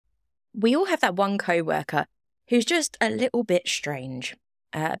We all have that one co-worker who's just a little bit strange,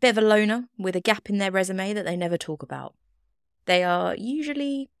 a bit of a loner with a gap in their resume that they never talk about. They are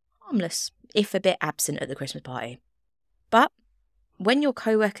usually harmless, if a bit absent at the Christmas party. But when your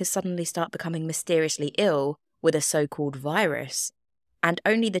co-workers suddenly start becoming mysteriously ill with a so-called virus, and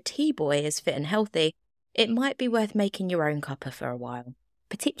only the tea-boy is fit and healthy, it might be worth making your own cuppa for a while,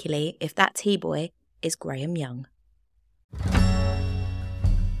 particularly if that tea-boy is Graham Young.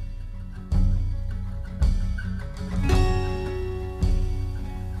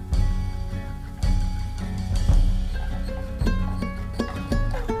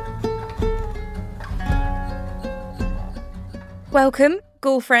 Welcome,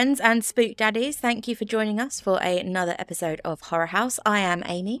 ghoul friends and spook daddies. Thank you for joining us for another episode of Horror House. I am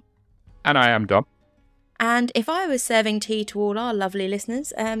Amy. And I am Dom. And if I was serving tea to all our lovely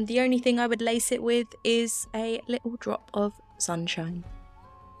listeners, the only thing I would lace it with is a little drop of sunshine.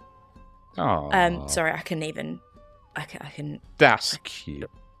 Oh. Sorry, I can. That's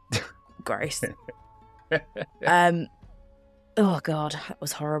cute. Gross. Oh God, that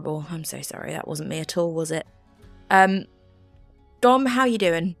was horrible. I'm so sorry. That wasn't me at all, was it? Dom, how you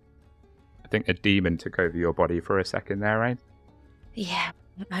doing? I think a demon took over your body for a second there, right? Yeah.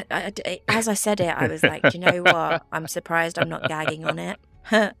 As I said it, I was like, do you know what? I'm surprised I'm not gagging on it.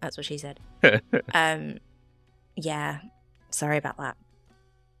 That's what she said. Yeah. Sorry about that.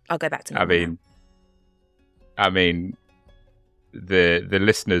 I'll go back to normal I mean, the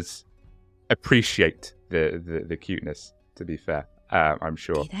listeners appreciate the cuteness, to be fair. I'm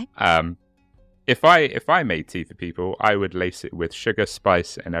sure. Do they? If I made tea for people, I would lace it with sugar,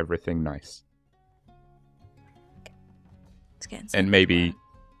 spice, and everything nice. It's getting and maybe,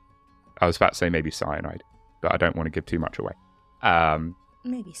 I was about to say maybe cyanide, but I don't want to give too much away.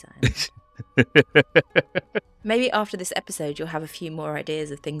 Maybe cyanide. Maybe after this episode, you'll have a few more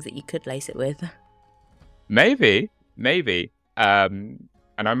ideas of things that you could lace it with. Maybe. And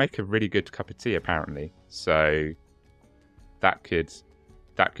I make a really good cup of tea, apparently. So that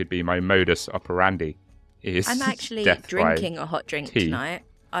could be my modus operandi. I'm actually drinking a hot drink tonight.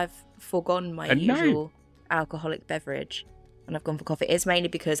 I've foregone my usual alcoholic beverage and I've gone for coffee. It's mainly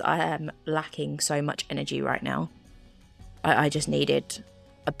because I am lacking so much energy right now. I just needed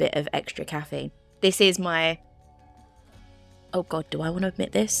a bit of extra caffeine. This is my... Oh God, do I want to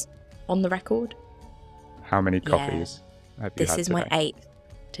admit this on the record? How many coffees have you had This is today? my 8th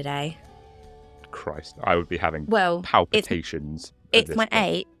today. Christ, I would be having palpitations. It's my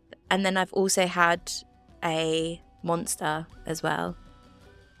 8th, and then I've also had a Monster as well.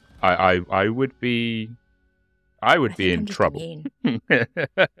 I would be in trouble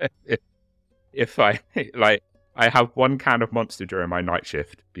if I have one can of Monster during my night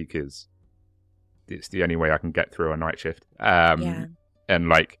shift because it's the only way I can get through a night shift. And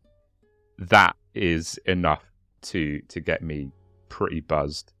that is enough to get me pretty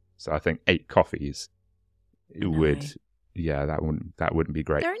buzzed. So I think 8 coffees would. Yeah, that wouldn't be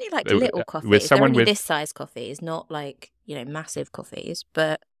great. They're only like little coffees. They're only this size coffees, not like, massive coffees,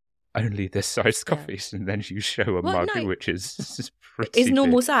 but... Only this size coffees, and then you show a mug, which is pretty It's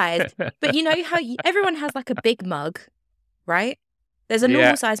normal big. sized. But you know how everyone has like a big mug, right? There's a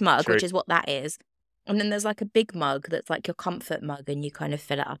normal size mug, true. Which is what that is. And then there's like a big mug that's like your comfort mug and you kind of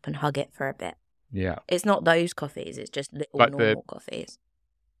fill it up and hug it for a bit. Yeah. It's not those coffees, it's just little like normal coffees.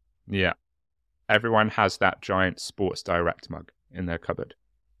 Yeah. Everyone has that giant Sports Direct mug in their cupboard.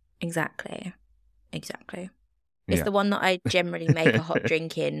 Exactly. It's the one that I generally make a hot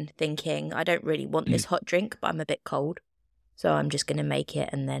drink in, thinking I don't really want this hot drink, but I'm a bit cold. So I'm just going to make it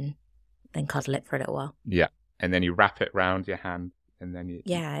and then cuddle it for a little while. Yeah. And then you wrap it round your hand and then you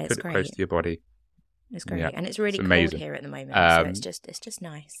put it close to your body. It's great. Yeah. And it's really cold here at the moment. So it's just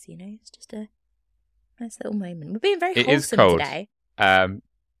nice, It's just a nice little moment. We're being very wholesome today.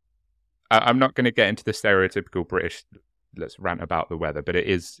 I'm not going to get into the stereotypical British, let's rant about the weather, but it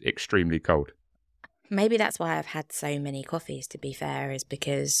is extremely cold. Maybe that's why I've had so many coffees, to be fair, is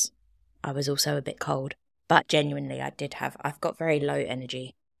because I was also a bit cold. But genuinely, I've got very low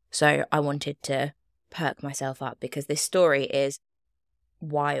energy. So I wanted to perk myself up because this story is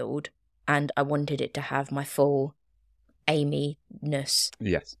wild and I wanted it to have my full Amy-ness.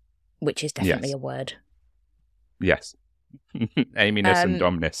 Yes. Which is definitely a word. Yes. Amy-ness and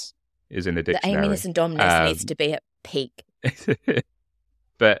Domness is in the dictionary. The Amy-ness and Domness needs to be at peak.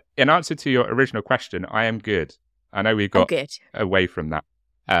 But in answer to your original question, I am good. I know we got away from that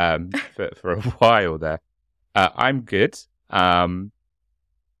for a while there. I'm good. I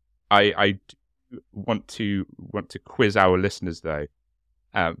want to quiz our listeners though.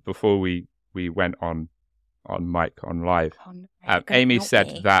 Before we went on mic on live. Oh, no, Amy help said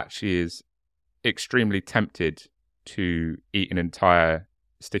me. that she is extremely tempted to eat an entire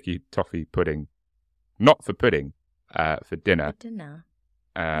sticky toffee pudding, not for pudding, for dinner. For dinner.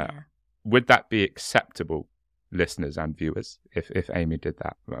 Yeah. Yeah. Would that be acceptable, listeners and viewers, if Amy did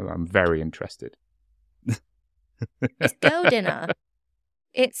that? I'm very interested. It's girl dinner.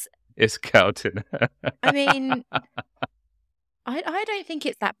 It's girl dinner. I mean, I don't think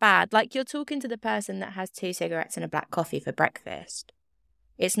it's that bad. Like, you're talking to the person that has 2 cigarettes and a black coffee for breakfast.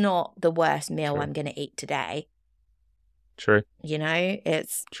 It's not the worst meal True. I'm going to eat today. True.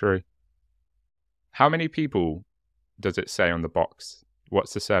 It's... True. How many people does it say on the box?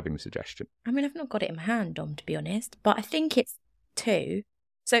 What's the serving suggestion? I mean, I've not got it in my hand, Dom, to be honest, but I think it's 2.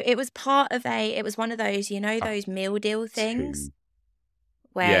 So it was it was one of those, those meal deal things 2.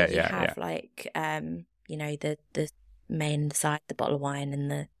 where you have like, the main, the side, the bottle of wine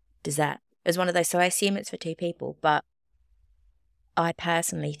and the dessert. It was one of those. So I assume it's for 2 people, but I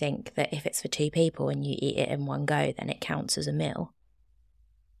personally think that if it's for 2 people and you eat it in one go, then it counts as a meal.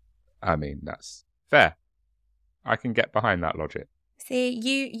 I mean, that's fair. I can get behind that logic. See,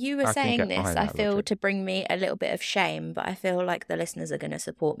 you were saying this, I feel, to bring me a little bit of shame, but I feel like the listeners are going to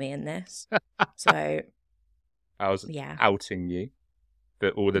support me in this. So I was outing you for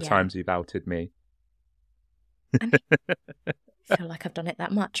all the times you've outed me. I mean, I feel like I've done it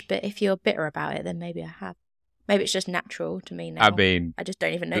that much, but if you're bitter about it, then maybe I have. Maybe it's just natural to me now. I mean, I just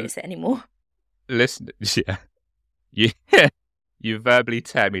don't even notice it anymore. Listen, you verbally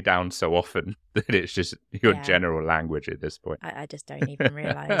tear me down so often that it's just your general language at this point. I just don't even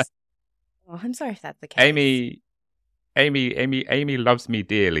realise. Oh, I'm sorry if that's the case. Amy loves me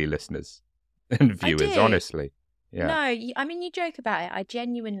dearly, listeners and viewers, honestly. Yeah. No, I mean, you joke about it. I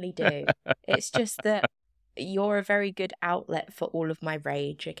genuinely do. It's just that you're a very good outlet for all of my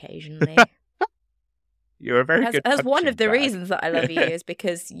rage occasionally. You're a very good As one of the bag. reasons that I love you is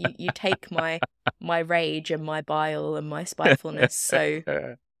because you take my rage and my bile and my spitefulness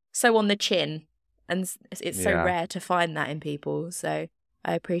so on the chin, and it's so rare to find that in people. So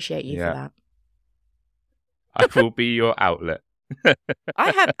I appreciate you for that. I will be your outlet.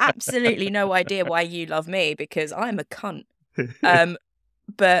 I have absolutely no idea why you love me, because I'm a cunt.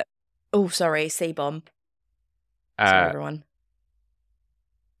 But sorry, C-bomb. Sorry, everyone.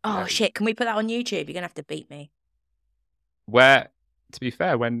 Oh, shit, can we put that on YouTube? You're going to have to beat me. To be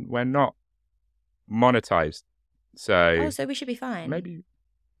fair, when we're not monetized. So we should be fine.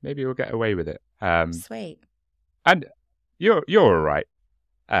 Maybe we'll get away with it. Sweet. And you're all right.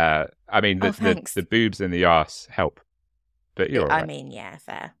 I mean, the boobs and the arse help. But you're all right. I mean, yeah,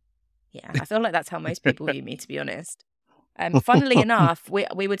 fair. Yeah, I feel like that's how most people view me, to be honest. Funnily enough,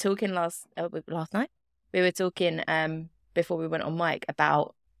 we were talking last night. We were talking before we went on mic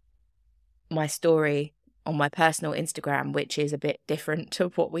about my story on my personal Instagram, which is a bit different to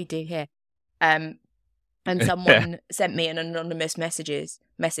what we do here. And someone sent me an anonymous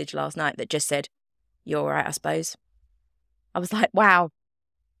message last night that just said, "You're all right, I suppose." I was like, wow,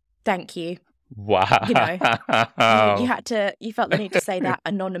 thank you. Wow. You felt the need to say that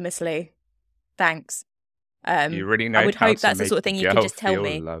anonymously. Thanks. You really know. I would hope that's the sort of thing you could just tell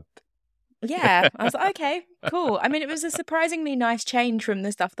me. Loved. Yeah, I was like, okay, cool. I mean, it was a surprisingly nice change from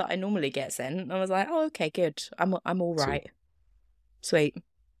the stuff that I normally get sent. I was like, oh, okay, good. I'm all right. Sweet.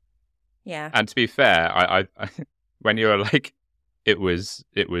 Yeah. And to be fair, I when you were like, it was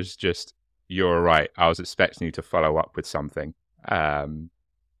just, you're all right, I was expecting you to follow up with something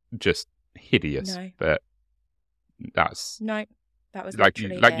just hideous. No. But that was like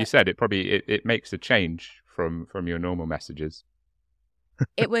you said, it probably it makes a change from your normal messages.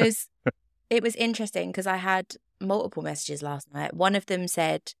 It was interesting because I had multiple messages last night. One of them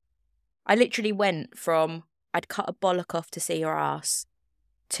said, I literally went from, I'd cut a bollock off to see your ass,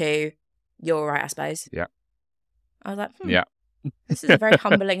 to, you're all right, I suppose. Yeah. I was like, yeah, this is a very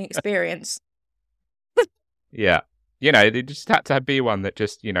humbling experience. Yeah. They just had to be one that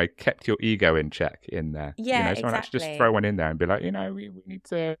just, kept your ego in check in there. Yeah, someone had to just throw one in there and be like, we need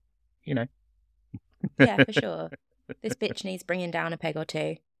to, Yeah, for sure. This bitch needs bringing down a peg or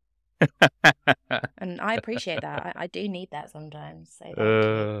two. And I appreciate that. I do need that sometimes. So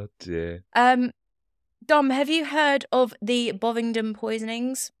oh, dear. Dom, have you heard of the Bovingdon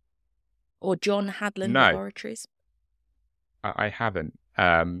poisonings? Or John Hadland Laboratories? I haven't.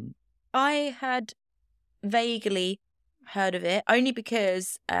 I had vaguely heard of it, only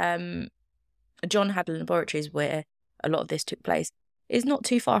because John Hadland Laboratories, where a lot of this took place, is not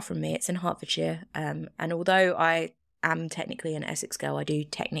too far from me. It's in Hertfordshire. And although I am technically an Essex girl, I do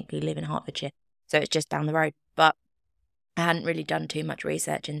technically live in Hertfordshire. So it's just down the road. But I hadn't really done too much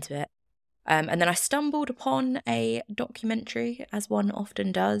research into it. And then I stumbled upon a documentary, as one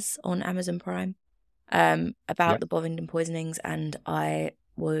often does, on Amazon Prime, about the Bovingdon poisonings, and I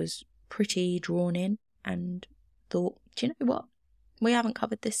was pretty drawn in and thought, do you know what? We haven't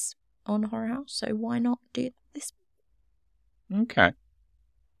covered this on Horror House, so why not do this? Okay.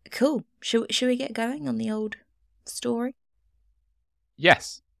 Cool. Should we get going on the old story?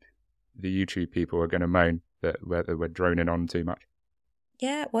 Yes. The YouTube people are going to moan that we're droning on too much.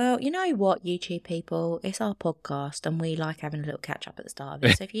 Yeah, well, you know what, YouTube people? It's our podcast and we like having a little catch up at the start of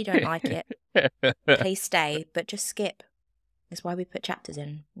it. So if you don't like it, please stay, but just skip. That's why we put chapters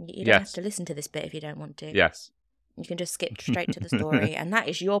in. You don't have to listen to this bit if you don't want to. Yes. You can just skip straight to the story, and that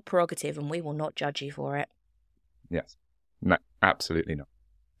is your prerogative, and we will not judge you for it. Yes. No, absolutely not.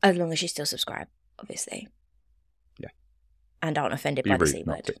 As long as you still subscribe, obviously. Yeah. And aren't offended by the C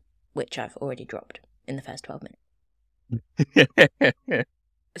word, which I've already dropped in the first 12 minutes.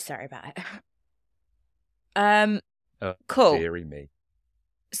 Sorry about it. Cool. Deary me.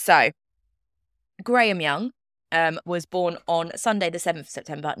 So, Graham Young was born on Sunday the 7th of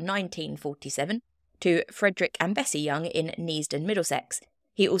September 1947 to Frederick and Bessie Young in Neasden, Middlesex.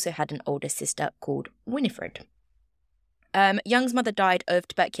 He also had an older sister called Winifred. Young's mother died of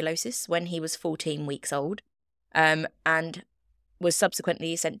tuberculosis when he was 14 weeks old, and was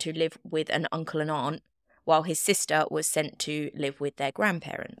subsequently sent to live with an uncle and aunt, while his sister was sent to live with their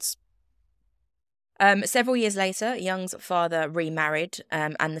grandparents. Several years later, Young's father remarried,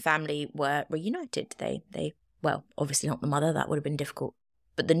 and the family were reunited. They well, obviously not the mother, that would have been difficult,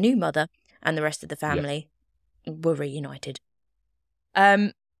 but the new mother and the rest of the family were reunited.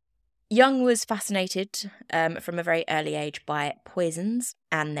 Young was fascinated from a very early age by poisons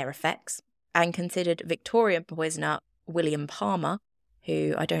and their effects, and considered Victorian poisoner William Palmer,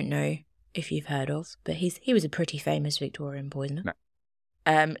 who I don't know if you've heard of, but he was a pretty famous Victorian poisoner,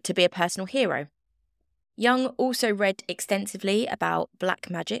 to be a personal hero. Young also read extensively about black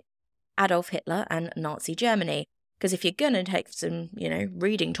magic, Adolf Hitler, and Nazi Germany, because if you're going to take some,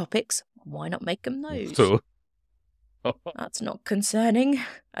 reading topics, why not make them those? That's not concerning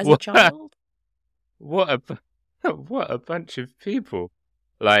as a child. What a bunch of people.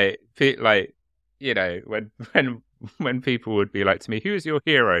 When people would be like to me, "Who's your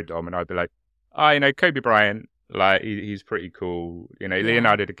hero, Dom?" and I'd be like, Kobe Bryant. Like he's pretty cool.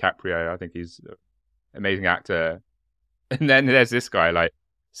 Leonardo DiCaprio. I think he's an amazing actor. And then there's this guy.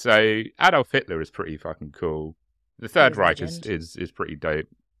 So Adolf Hitler is pretty fucking cool. The Third Reich is pretty dope.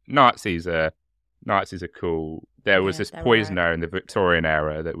 Nazis are cool. There was this poisoner in the Victorian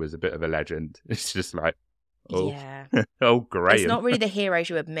era that was a bit of a legend. It's just like, oh, great. It's not really the heroes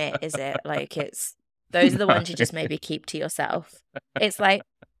you admit, is it? Those are the ones you just maybe keep to yourself. It's like,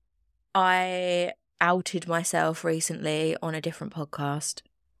 I outed myself recently on a different podcast.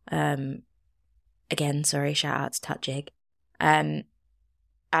 Again, sorry, shout out to Tutjig.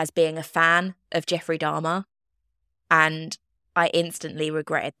 As being a fan of Jeffrey Dahmer. And I instantly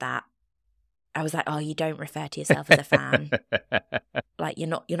regretted that. I was like, oh, you don't refer to yourself as a fan. You're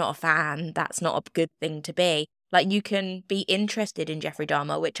not a fan. That's not a good thing to be. You can be interested in Jeffrey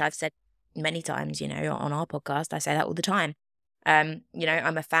Dahmer, which I've said many times, on our podcast. I say that all the time. I'm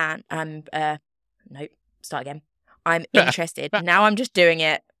a fan. Nope, start again. I'm interested. Now I'm just doing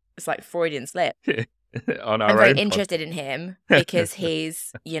it. It's like Freudian slip. I'm very interested in him because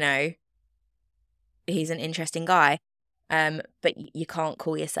he's, he's an interesting guy. But you can't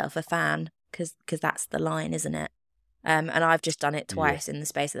call yourself a fan because that's the line, isn't it? And I've just done it twice in the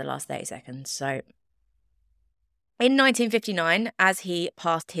space of the last 30 seconds. So in 1959, as he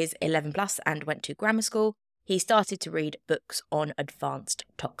passed his 11 plus and went to grammar school, he started to read books on advanced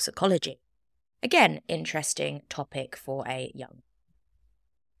toxicology. Again, interesting topic for a young.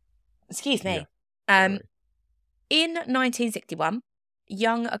 Excuse me. In 1961,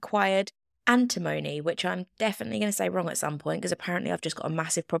 Young acquired antimony, which I'm definitely going to say wrong at some point because apparently I've just got a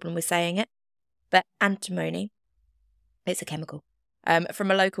massive problem with saying it. But antimony, it's a chemical, from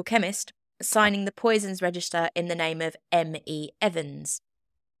a local chemist, signing the poisons register in the name of M.E. Evans.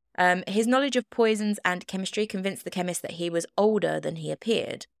 His knowledge of poisons and chemistry convinced the chemist that he was older than he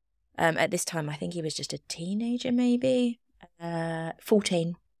appeared. At this time, I think he was just a teenager, maybe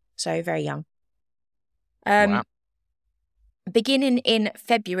 14, so very young. Wow. Beginning in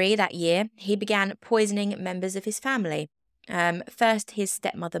February that year, he began poisoning members of his family. First, his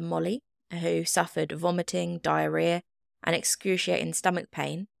stepmother Molly, who suffered vomiting, diarrhea, and excruciating stomach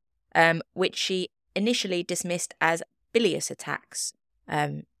pain, which she initially dismissed as bilious attacks,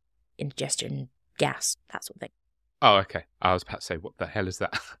 indigestion, gas, that sort of thing. Oh, okay. I was about to say, what the hell is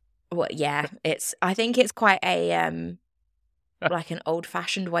that? Well, yeah, I think it's quite a like an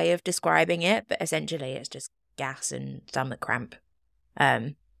old-fashioned way of describing it, but essentially it's just gas and stomach cramp.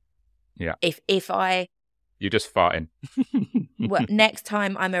 Yeah. If I You're just farting. well, next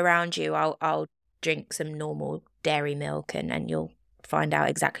time I'm around you, I'll drink some normal dairy milk, and you'll find out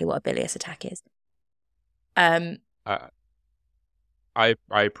exactly what a bilious attack is. I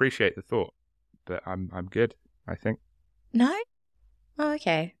appreciate the thought, but I'm good, I think. No? Oh,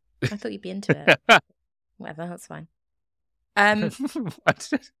 okay. I thought you'd be into it. Whatever, that's fine.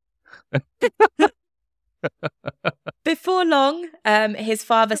 Before long, his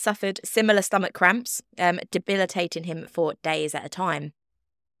father suffered similar stomach cramps, debilitating him for days at a time.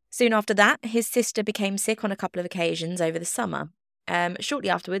 Soon after that, his sister became sick on a couple of occasions over the summer. Shortly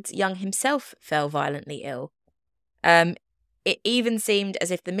afterwards, Young himself fell violently ill. It even seemed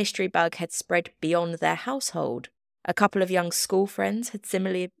as if the mystery bug had spread beyond their household. A couple of Young's school friends had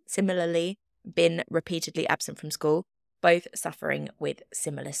similarly been repeatedly absent from school, both suffering with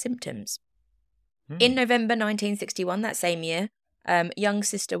similar symptoms. In November 1961, that same year, Young's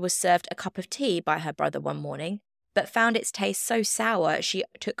sister was served a cup of tea by her brother one morning, but found its taste so sour she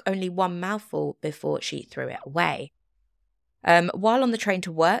took only one mouthful before she threw it away. While on the train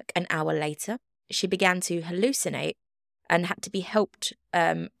to work an hour later, she began to hallucinate and had to be helped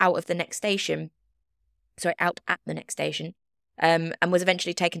out at the next station, and was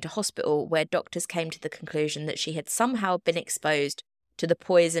eventually taken to hospital, where doctors came to the conclusion that she had somehow been exposed to the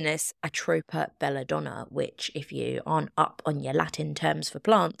poisonous Atropa belladonna, which, if you aren't up on your Latin terms for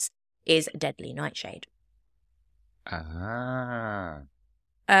plants, is deadly nightshade.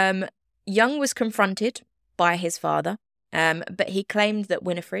 Young was confronted by his father, but he claimed that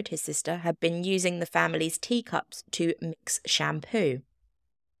Winifred, his sister, had been using the family's teacups to mix shampoo.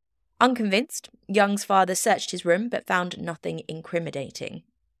 Unconvinced, Young's father searched his room but found nothing incriminating.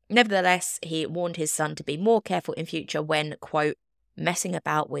 Nevertheless, he warned his son to be more careful in future when, quote, messing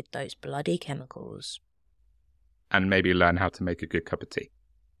about with those bloody chemicals. And maybe learn how to make a good cup of tea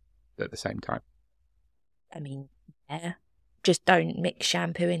at the same time. I mean, yeah. Just don't mix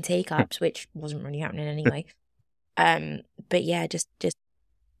shampoo in teacups, which wasn't really happening anyway. But yeah, just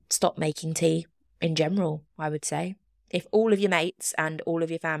stop making tea in general, I would say. If all of your mates and all of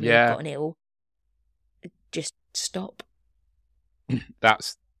your family have gotten ill, just stop.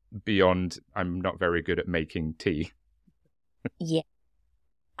 That's beyond, I'm not very good at making tea. Yeah.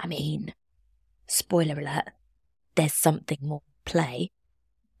 I mean, spoiler alert, there's something more to play.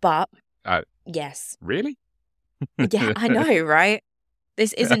 But, yes. Really? Yeah, I know, right?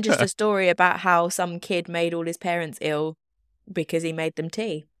 This isn't just a story about how some kid made all his parents ill because he made them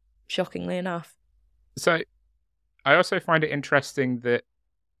tea, shockingly enough. So, I also find it interesting that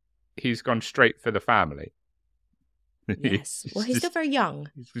he's gone straight for the family. Yes. Well, he's still very young.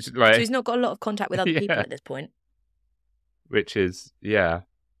 So he's not got a lot of contact with other people at this point. Which is, I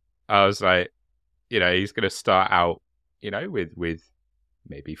was like, he's going to start out, with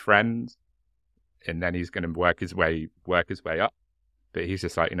maybe friends, and then he's going to work his way up. But he's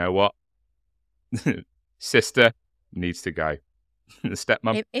just like, you know what? Sister needs to go. The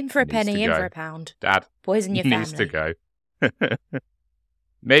stepmom in for a penny, in for a pound. Dad poison your needs family. to go.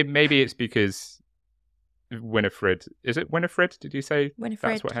 Maybe it's because Winifred. Is it Winifred? Did you say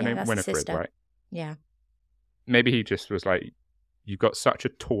Winifred? That's what her name. That's Winifred, right? Yeah. Maybe he just was like, "You've got such a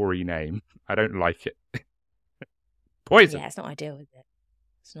Tory name. I don't like it." Poison. Yeah, it's not ideal, is it?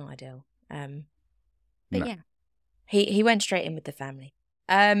 It's not ideal. But no. Yeah, he went straight in with the family.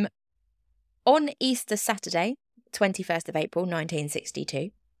 On Easter Saturday, 21st of April,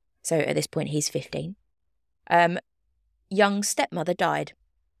 1962. So at this point, he's 15. Young's stepmother died.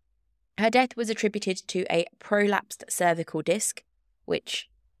 Her death was attributed to a prolapsed cervical disc, which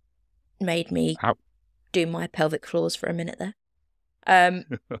made me do my pelvic floors for a minute there.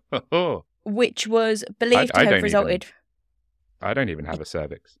 Which was believed to have resulted... I don't even have a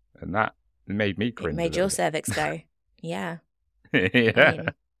cervix, and that made me cringe. It made your cervix go. Yeah.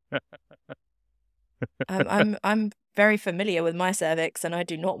 Yeah. I mean, I'm very familiar with my cervix, and I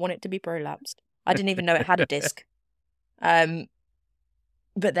do not want it to be prolapsed. I didn't even know it had a disc. But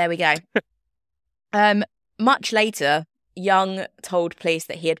there we go. Much later, Young told police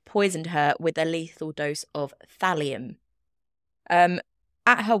that he had poisoned her with a lethal dose of thallium. At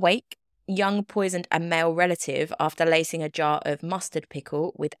her wake, Young poisoned a male relative after lacing a jar of mustard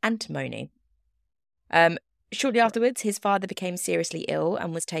pickle with antimony. Shortly afterwards, his father became seriously ill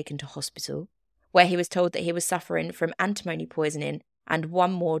and was taken to hospital, where he was told that he was suffering from antimony poisoning and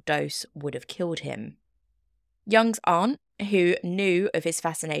one more dose would have killed him. Young's aunt, who knew of his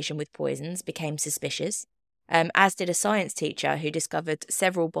fascination with poisons, became suspicious, as did a science teacher who discovered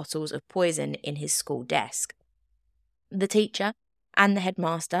several bottles of poison in his school desk. The teacher and the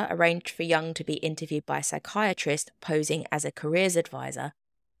headmaster arranged for Young to be interviewed by a psychiatrist posing as a careers advisor,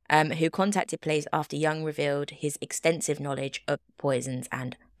 who contacted police after Young revealed his extensive knowledge of poisons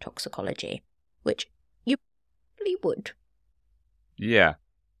and toxicology, which you probably would. Yeah.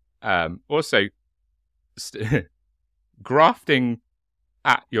 Also, grafting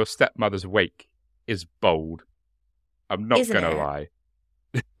at your stepmother's wake is bold. I'm not going to lie.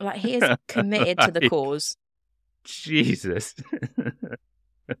 Like, he is committed to the cause. Jesus.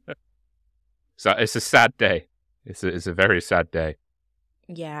 So it's a sad day. It's a very sad day.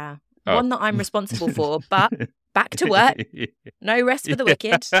 Yeah. One that I'm responsible for, but back to work. No rest for the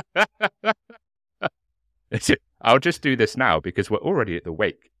wicked. I'll just do this now because we're already at the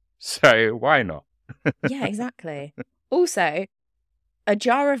wake. So why not? Yeah, exactly. Also, a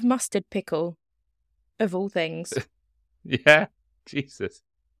jar of mustard pickle, of all things. Yeah, Jesus.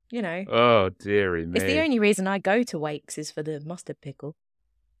 You know. Oh, dearie me. It's the only reason I go to wakes is for the mustard pickle.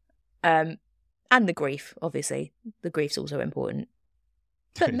 And the grief, obviously. The grief's also important.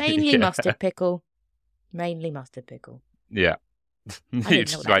 But mainly mustard pickle. Mainly mustard pickle. Yeah. I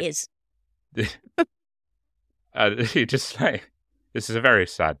didn't know what that is. You're just like, this is a very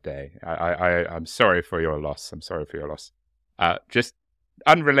sad day. I'm sorry for your loss. I'm sorry for your loss. Just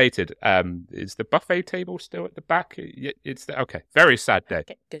unrelated. Is the buffet table still at the back? It's okay. Very sad day.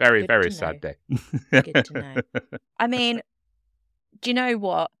 Good, very, good very sad day. Good to know. I mean, do you know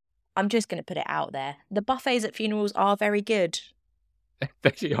what? I'm just going to put it out there. The buffets at funerals are very good.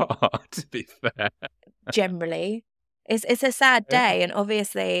 They are, to be fair. Generally. It's a sad day, and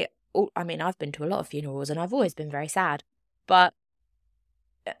obviously, I mean, I've been to a lot of funerals, and I've always been very sad. But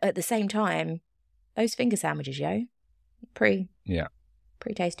at the same time, those finger sandwiches, pretty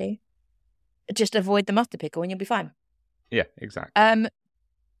tasty. Just avoid the mustard pickle and you'll be fine. Yeah, exactly.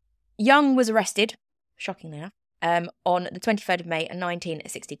 Young was arrested, shockingly enough, on the 23rd of May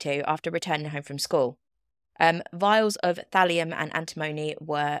 1962 after returning home from school. Vials of thallium and antimony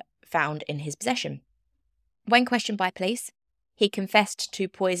were found in his possession. When questioned by police, he confessed to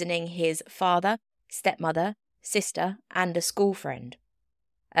poisoning his father, stepmother, sister, and a school friend.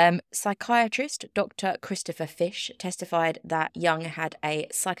 Psychiatrist Dr. Christopher Fish testified that Young had a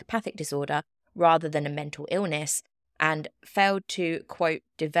psychopathic disorder rather than a mental illness and failed to, quote,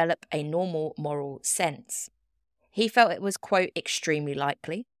 develop a normal moral sense. He felt it was, quote, extremely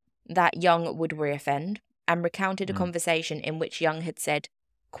likely that Young would reoffend and recounted a conversation in which Young had said,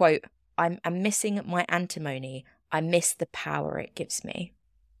 quote, I'm missing my antimony. I miss the power it gives me.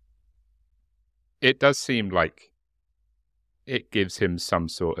 It does seem like it gives him some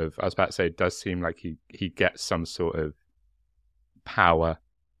sort of, I was about to say, it does seem like he gets some sort of power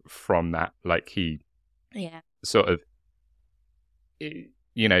from that. Like he sort of,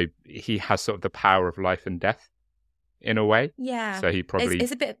 you know, he has sort of the power of life and death in a way. Yeah. So he probably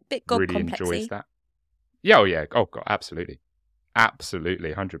it's a bit God really complexy. enjoys that. Yeah, oh yeah. Oh God, absolutely.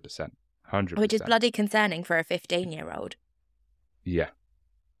 Absolutely, 100%. 100%. Which is bloody concerning for a 15-year-old. Yeah.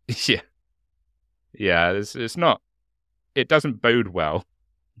 Yeah. Yeah, it's not, it doesn't bode well,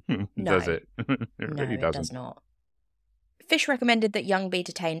 does it? It really doesn't. It does not. Fish recommended that Young be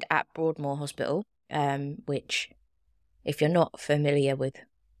detained at Broadmoor Hospital, which, if you're not familiar with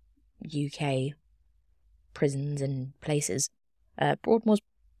UK prisons and places, Broadmoor's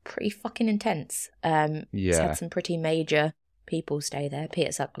pretty fucking intense. It's had some pretty major people stay there.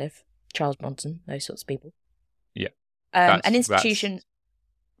 Peter Sutcliffe, Charles Bronson, those sorts of people. Yeah. An institution...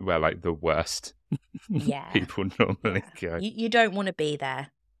 where, like, the worst people normally go. You don't want to be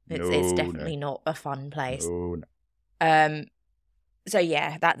there. It's definitely not a fun place. No. So,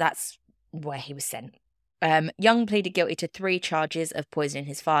 yeah, that's where he was sent. Young pleaded guilty to 3 charges of poisoning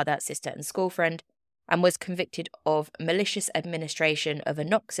his father, sister and school friend, and was convicted of malicious administration of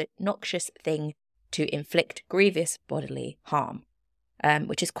a noxious thing to inflict grievous bodily harm,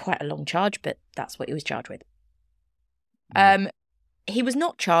 which is quite a long charge, but that's what he was charged with. He was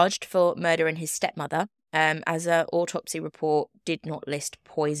not charged for murdering his stepmother, as an autopsy report did not list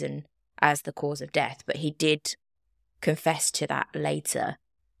poison as the cause of death, but he did confess to that later.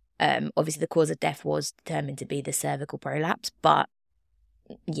 Obviously, the cause of death was determined to be the cervical prolapse, but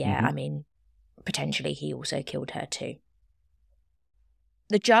I mean, potentially he also killed her too.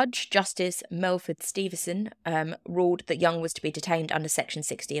 The judge, Justice Melford Stevenson, ruled that Young was to be detained under Section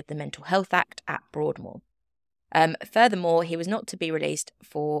 60 of the Mental Health Act at Broadmoor. Furthermore, he was not to be released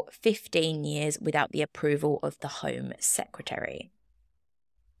for 15 years without the approval of the Home Secretary.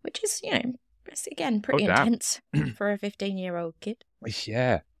 Which is, it's again pretty intense for a 15-year-old kid.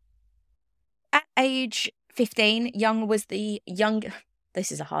 Yeah. At age 15, Young was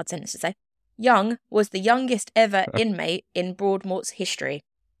this is a hard sentence to say. Young was the youngest ever inmate in Broadmoor's history.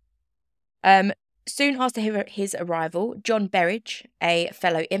 Soon after his arrival, John Berridge, a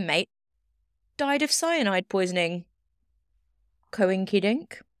fellow inmate, died of cyanide poisoning.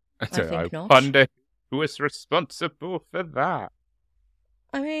 Coinkydink? I think not. Wonder who was responsible for that.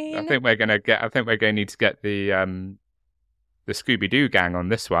 I mean, I think we're gonna need to get the Scooby-Doo gang on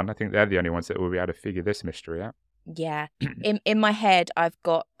this one. I think they're the only ones that will be able to figure this mystery out. Yeah. In my head, I've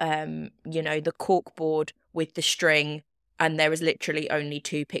got the cork board with the string, and there is literally only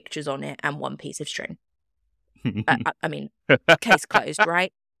 2 pictures on it and 1 piece of string. I mean, case closed,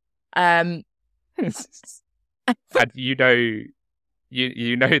 right? And you know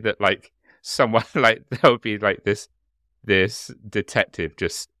that like someone like there'll be like this detective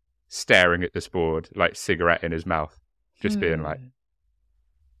just staring at this board, like cigarette in his mouth, just being like,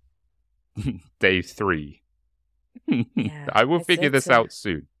 day 3. Yeah, I will figure this out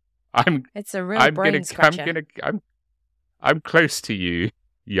soon. It's a real brain scratcher. I'm close to you,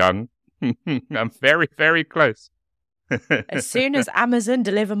 Young. I'm very, very close. As soon as Amazon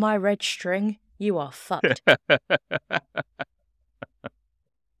deliver my red string, you are fucked.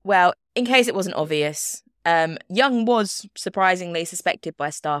 Well, in case it wasn't obvious, Young was surprisingly suspected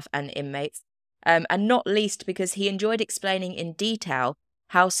by staff and inmates, and not least because he enjoyed explaining in detail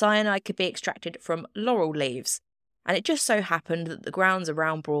how cyanide could be extracted from laurel leaves, and it just so happened that the grounds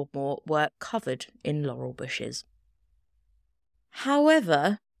around Broadmoor were covered in laurel bushes.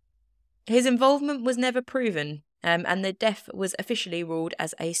 However, his involvement was never proven, and the death was officially ruled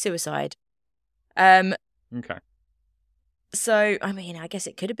as a suicide. Okay. So, I mean, I guess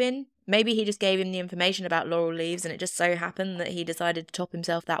it could have been. Maybe he just gave him the information about laurel leaves and it just so happened that he decided to top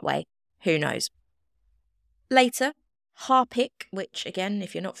himself that way. Who knows? Later, Harpic, which, again,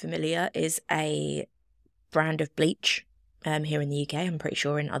 if you're not familiar, is a brand of bleach here in the UK, I'm pretty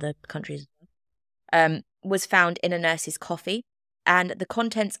sure in other countries, was found in a nurse's coffee, and the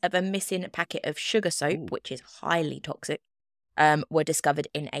contents of a missing packet of sugar soap, which is highly toxic, were discovered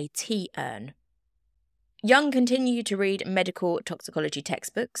in a tea urn. Young continued to read medical toxicology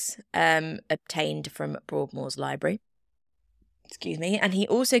textbooks obtained from Broadmoor's library. And he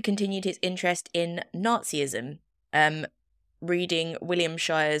also continued his interest in Nazism, reading William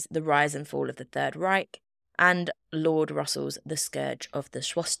Shire's The Rise and Fall of the Third Reich and Lord Russell's The Scourge of the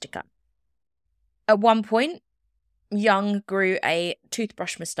Swastika. At one point, Young grew a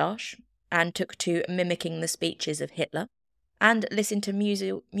toothbrush moustache and took to mimicking the speeches of Hitler, and listened to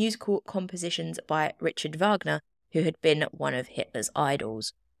musical compositions by Richard Wagner, who had been one of Hitler's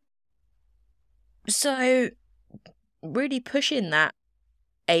idols. So, really pushing that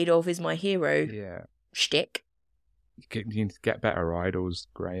Adolf is my hero shtick. You need to get better idols,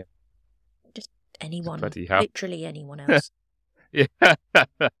 Graham. Just anyone. Literally anyone else. Yeah.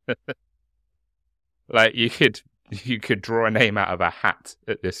 Like, you could draw a name out of a hat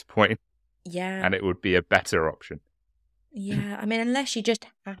at this point. Yeah. And it would be a better option. Yeah, I mean, unless you just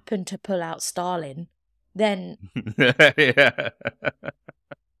happen to pull out Stalin, then, yeah.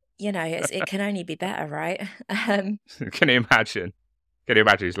 It can only be better, right? Can you imagine?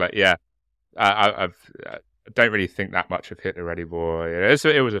 He's like, yeah, I don't really think that much of Hitler anymore.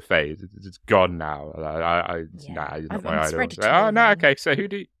 It was a phase. It's gone now. He's not my idol. Like, oh no, okay. So who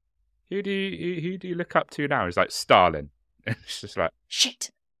do you look up to now? He's like Stalin. It's just like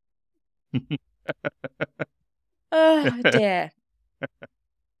shit. Oh dear.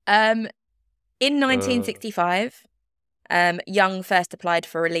 In 1965, Young first applied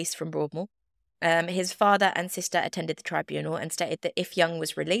for release from Broadmoor. His father and sister attended the tribunal and stated that if Young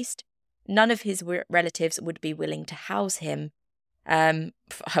was released, none of his relatives would be willing to house him. I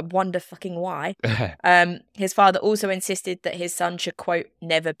wonder fucking why. His father also insisted that his son should, quote,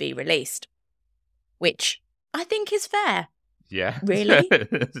 never be released. Which I think is fair. Yeah. Really?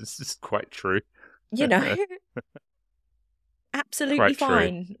 This is quite true. Absolutely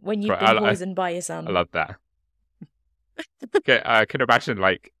fine when you've been poisoned by your son. I love that. Okay, I can imagine,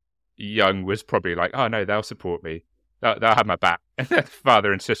 like, Young was probably like, oh no, they'll support me. They'll have my back. And then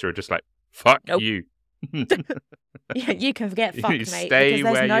father and sister are just like, fuck you. Yeah, you can forget fuck, mate, stay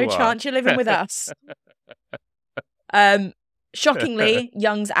because there's no chance you're living with us. Shockingly,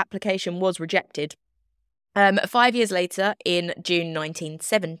 Young's application was rejected. 5 years later, in June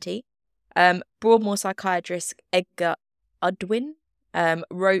 1970, Broadmoor psychiatrist Edgar Udwin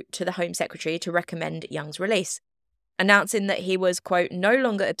wrote to the Home Secretary to recommend Young's release, announcing that he was, quote, no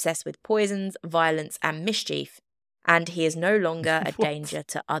longer obsessed with poisons, violence and mischief, and he is no longer a danger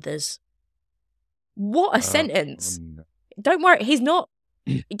to others. What a sentence. No. Don't worry, he's not...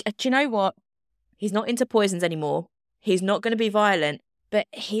 Do you know what? He's not into poisons anymore. He's not going to be violent, But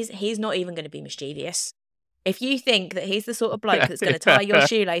he's not even going to be mischievous. If you think that he's the sort of bloke that's going to tie your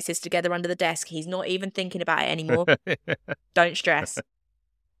shoelaces together under the desk, he's not even thinking about it anymore. Don't stress.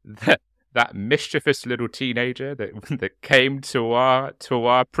 That mischievous little teenager that came to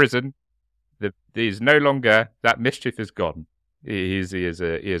our prison, he's no longer, that mischief is gone. He is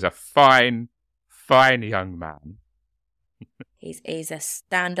a fine young man. He's a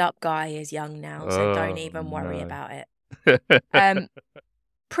stand-up guy. He's young now, so don't even worry about it.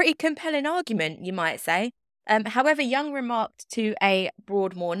 Pretty compelling argument, you might say. However, Young remarked to a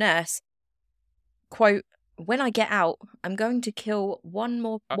Broadmoor nurse, quote, "When I get out, I'm going to kill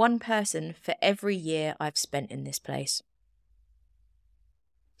one person for every year I've spent in this place."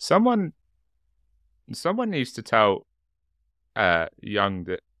 Someone needs to tell Young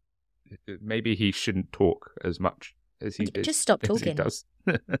that maybe he shouldn't talk as much as he did. Just stop talking. He does.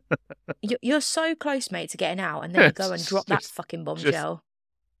 You're so close, mate, to getting out, and then you go and drop that fucking bombshell.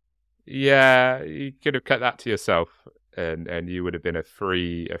 Yeah, you could have kept that to yourself, and you would have been a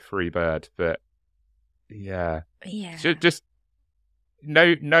free bird. But yeah, just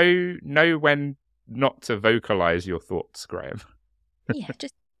know when not to vocalize your thoughts, Graham. Yeah,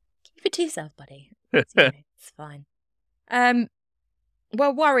 just keep it to yourself, buddy. It's fine.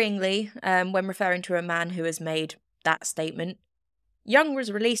 Well, worryingly, when referring to a man who has made that statement, Young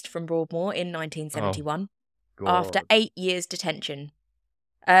was released from Broadmoor in 1971 after 8 years detention.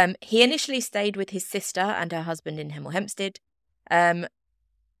 He initially stayed with his sister and her husband in Hemel Hempstead,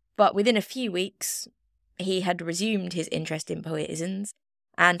 but within a few weeks, he had resumed his interest in poisons,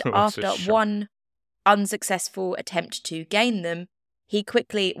 and after one unsuccessful attempt to gain them, he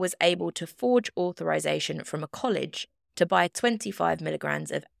quickly was able to forge authorization from a college to buy 25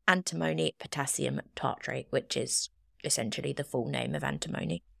 milligrams of antimony potassium tartrate, which is essentially the full name of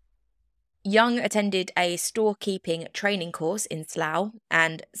antimony. Young attended a storekeeping training course in Slough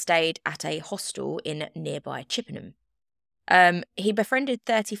and stayed at a hostel in nearby Chippenham. He befriended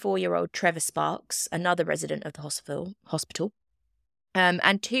 34-year-old Trevor Sparks, another resident of the hospital, and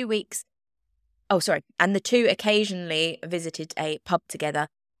the two occasionally visited a pub together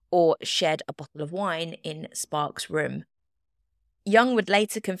or shared a bottle of wine in Sparks' room. Young would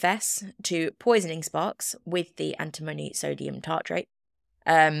later confess to poisoning Sparks with the antimony sodium tartrate.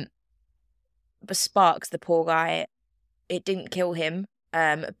 But Sparks, the poor guy, it didn't kill him,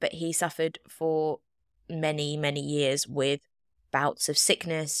 but he suffered for many, many years with bouts of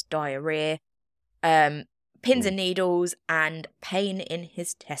sickness, diarrhea, pins and needles, and pain in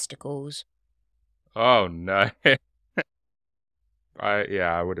his testicles. Oh no!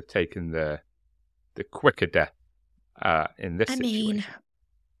 I would have taken the quicker death in this situation.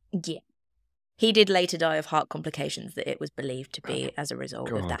 Yeah. He did later die of heart complications that it was believed to be as a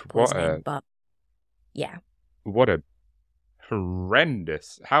result of that poisoning, but yeah. What a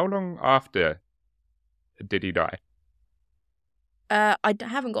horrendous... How long after did he die? I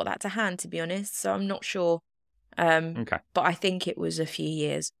haven't got that to hand, to be honest, so I'm not sure. Okay. But I think it was a few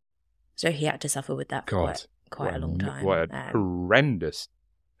years. So he had to suffer with that for quite a long time. What a horrendous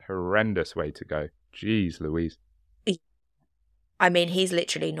way to go. Jeez Louise. I mean, he's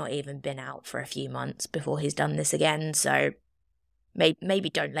literally not even been out for a few months before he's done this again, so maybe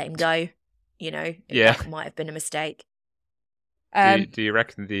don't let him go. You know, that might have been a mistake. Do you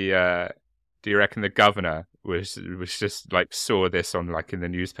reckon the governor was just like saw this on like in the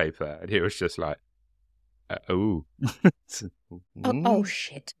newspaper and he was just like, oh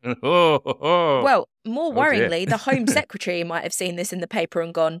shit. Oh. Well, more worryingly, the Home Secretary might have seen this in the paper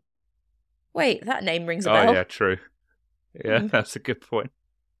and gone, wait, that name rings a bell. Oh yeah, true. Yeah, that's a good point.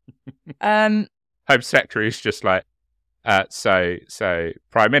 Home Secretary is just like, so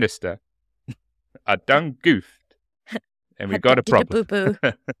Prime Minister, I done goofed, and we got a problem. Did a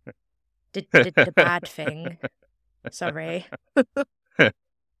boo-boo. did the bad thing. Sorry.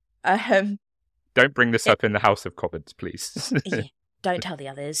 Don't bring this up in the House of Commons, please. Yeah, don't tell the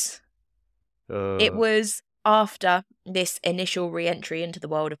others. It was after this initial re-entry into the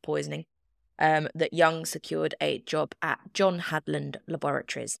world of poisoning that Young secured a job at John Hadland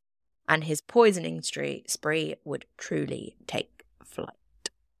Laboratories, and his poisoning spree would truly take flight.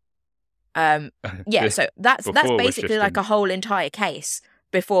 So that's basically like a whole entire case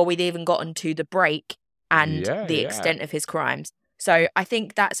before we'd even gotten to the break and the extent of his crimes. So I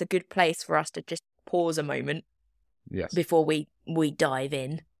think that's a good place for us to just pause a moment before we dive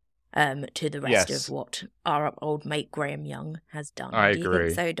in to the rest of what our old mate Graham Young has done. I agree. Do you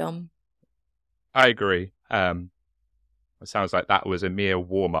think so, Dom? I agree. It sounds like that was a mere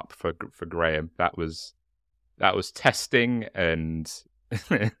warm-up for Graham. That was testing and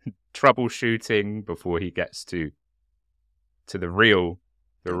troubleshooting before he gets to to the real,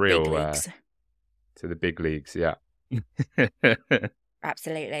 big leagues. To the big leagues. Yeah.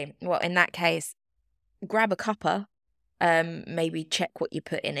 Absolutely. Well, in that case, grab a cuppa, maybe check what you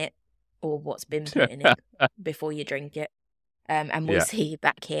put in it or what's been put in it before you drink it. And we'll see you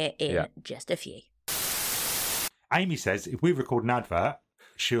back here in just a few. Amy says if we record an advert,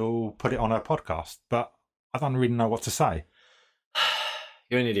 she'll put it on her podcast, but I don't really know what to say.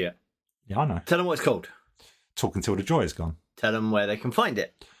 You're an idiot. Yeah, I know. Tell them what it's called. Talk Until the Joy is Gone. Tell them where they can find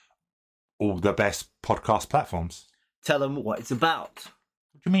it. All the best podcast platforms. Tell them what it's about.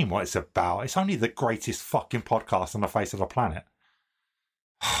 What do you mean what it's about? It's only the greatest fucking podcast on the face of the planet.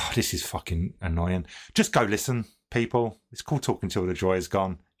 This is fucking annoying. Just go listen, people. It's called Talk Until the Joy is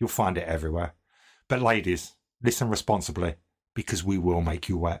Gone. You'll find it everywhere. But ladies, listen responsibly, because we will make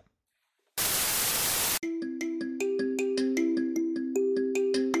you wet.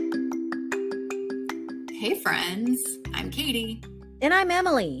 Hey friends, I'm Katie. And I'm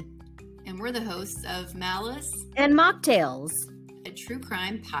Emily. And we're the hosts of Malice and Mocktails, a true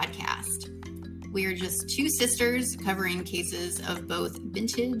crime podcast. We are just two sisters covering cases of both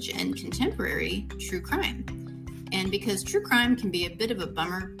vintage and contemporary true crime. And because true crime can be a bit of a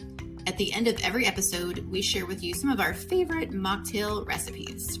bummer, at the end of every episode, we share with you some of our favorite mocktail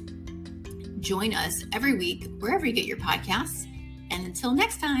recipes. Join us every week wherever you get your podcasts. And until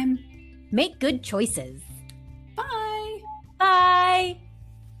next time, make good choices. Bye. Bye.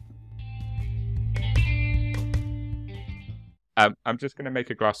 I'm just going to make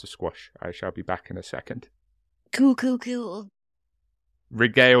a glass of squash. I shall be back in a second. Cool.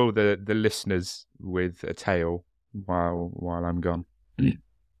 Regale the listeners with a tale while I'm gone.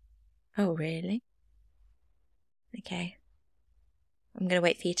 Oh, really? Okay. I'm going to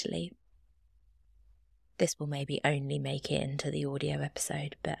wait for you to leave. This will maybe only make it into the audio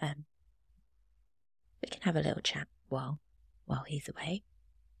episode, but we can have a little chat while he's away.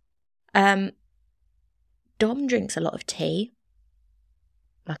 Dom drinks a lot of tea.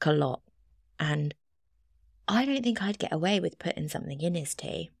 Like a lot. And I don't think I'd get away with putting something in his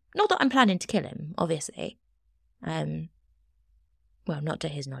tea. Not that I'm planning to kill him, obviously. Well, not to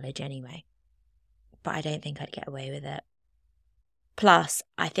his knowledge anyway. But I don't think I'd get away with it. Plus,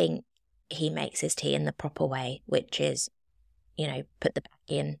 I think he makes his tea in the proper way, which is, put the back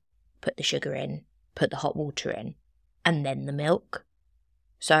in, put the sugar in, put the hot water in, and then the milk.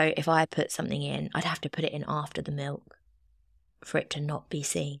 So if I put something in, I'd have to put it in after the milk for it to not be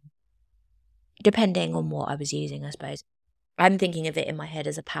seen. Depending on what I was using, I suppose. I'm thinking of it in my head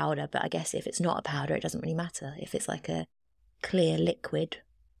as a powder, but I guess if it's not a powder, it doesn't really matter. If it's like a clear liquid,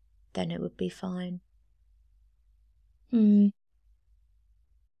 then it would be fine. I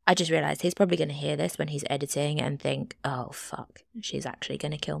just realised he's probably going to hear this when he's editing and think, oh fuck, she's actually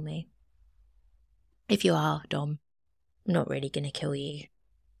going to kill me. If you are, Dom, I'm not really going to kill you.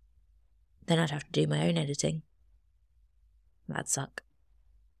 Then I'd have to do my own editing. That'd suck.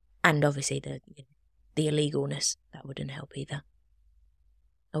 And obviously the illegalness, that wouldn't help either.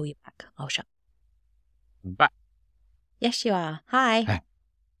 Oh, you're back. I'll shut. Back. Yes, you are. Hi.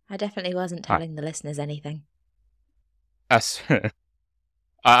 I definitely wasn't telling the listeners anything. That's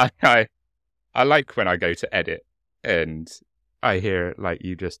I like when I go to edit and I hear like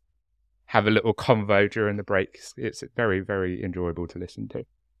you just have a little convo during the breaks. It's very, very enjoyable to listen to.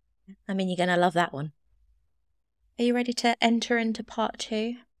 I mean, you're going to love that one. Are you ready to enter into part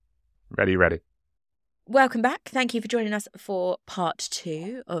 2? Ready. Welcome back. Thank you for joining us for part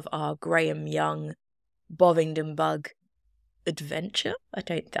 2 of our Graham Young Bovingdon Bug adventure. I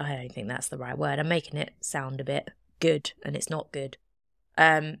don't think that's the right word. I'm making it sound a bit good, and it's not good.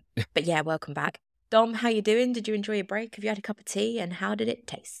 But yeah, welcome back. Dom, how you doing? Did you enjoy your break? Have you had a cup of tea, and how did it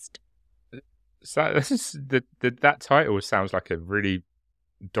taste? So this is that title sounds like a really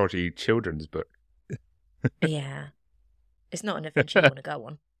dodgy children's book. Yeah. It's not an adventure you want to go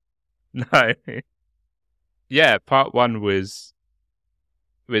on. No. Yeah, part 1 was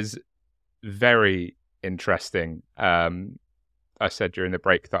very interesting. I said during the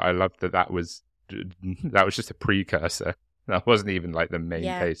break that I loved that was just a precursor. That wasn't even like the main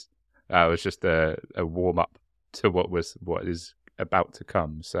case. It was just a warm up to what is about to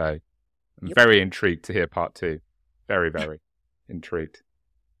come. So I'm very intrigued to hear part 2. Very, very intrigued.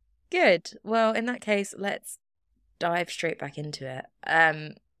 Good. Well, in that case, let's dive straight back into it.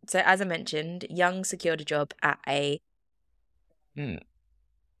 So as I mentioned, Young secured a job at a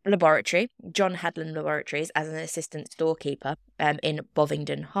laboratory, John Hadland Laboratories, as an assistant storekeeper in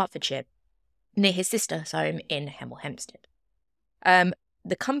Bovingdon, Hertfordshire, near his sister's home in Hemel Hempstead.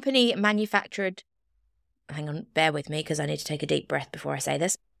 The company manufactured, hang on, bear with me because I need to take a deep breath before I say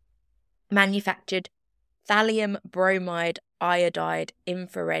this, manufactured thallium bromide iodide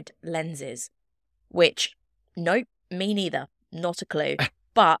infrared lenses, which, nope, me neither. Not a clue.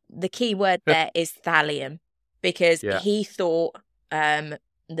 But the key word there is thallium, because he thought that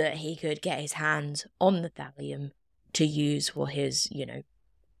he could get his hands on the thallium to use for his,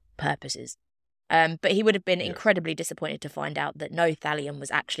 purposes. But he would have been incredibly disappointed to find out that no thallium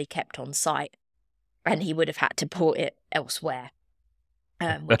was actually kept on site, and he would have had to port it elsewhere,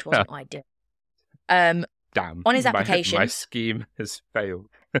 which wasn't ideal. Damn. On his application... My scheme has failed.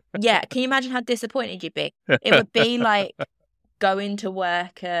 Yeah, can you imagine how disappointed you'd be? It would be like going to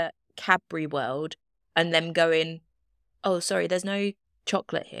work at Cadbury World and them going, oh, sorry, there's no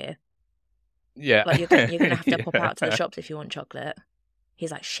chocolate here. Yeah. Like, you're going to have to pop out to the shops if you want chocolate.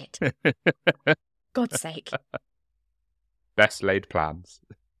 He's like, shit. God's sake. Best laid plans.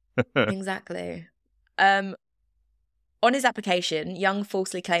 Exactly. On his application, Young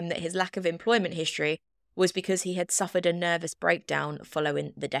falsely claimed that his lack of employment history was because he had suffered a nervous breakdown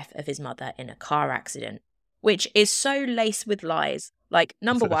following the death of his mother in a car accident, which is so laced with lies. Like,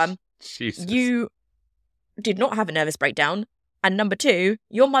 number one, Jesus. You did not have a nervous breakdown, and number two,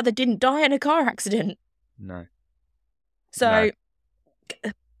 your mother didn't die in a car accident. No. So,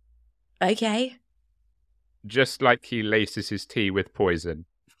 okay. Just like he laces his tea with poison,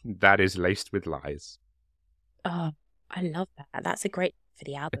 that is laced with lies. Oh, I love that. That's a great for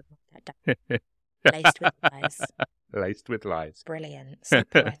the album. Laced with lies. Laced with lies. Brilliant. So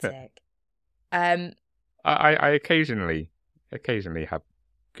poetic. I occasionally have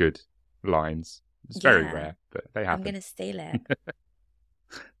good lines. It's very rare, but they happen. I'm going to steal it.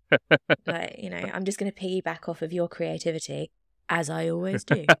 I'm just going to piggyback off of your creativity, as I always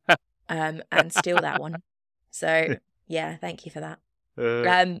do, and steal that one. So, yeah, thank you for that.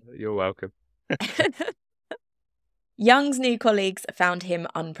 You're welcome. Young's new colleagues found him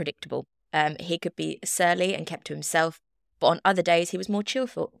unpredictable. He could be surly and kept to himself, but on other days he was more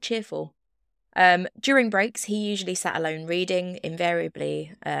cheerful. During breaks, he usually sat alone reading,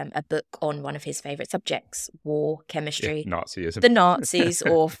 invariably a book on one of his favourite subjects, war, chemistry, Nazism, the Nazis,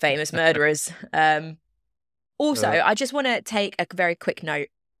 or famous murderers. Also, I just want to take a very quick note.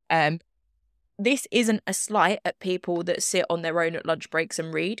 This isn't a slight at people that sit on their own at lunch breaks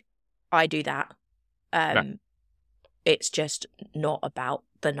and read. I do that. No. It's just not about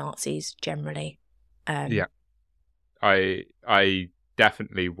the Nazis generally. Yeah. I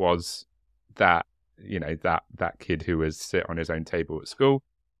definitely was that, that kid who was sit on his own table at school.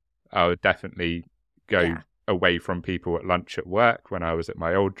 I would definitely go away from people at lunch at work when I was at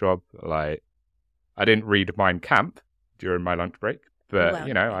my old job. Like, I didn't read Mein Kampf during my lunch break, but,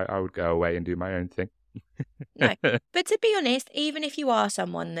 I would go away and do my own thing. No, but to be honest, even if you are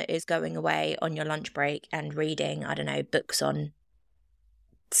someone that is going away on your lunch break and reading, I don't know, books on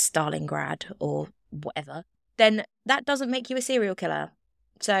Stalingrad or whatever, then that doesn't make you a serial killer.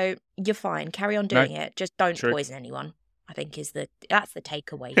 So you're fine. Carry on doing it. Just don't poison anyone, I think that's the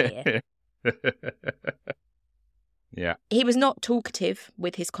takeaway here. Yeah. He was not talkative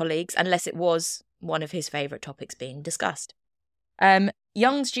with his colleagues unless it was one of his favourite topics being discussed.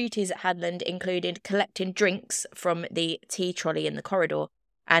 Young's duties at Hadland included collecting drinks from the tea trolley in the corridor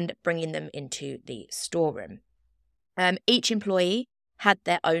and bringing them into the storeroom. Each employee had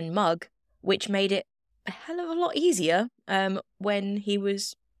their own mug, which made it a hell of a lot easier when he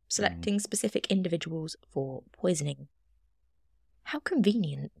was selecting specific individuals for poisoning. How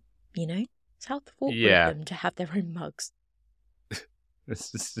convenient, It's how thoughtful of them to have their own mugs.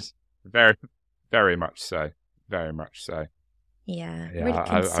 This is very, very much so. Very much so. Yeah, really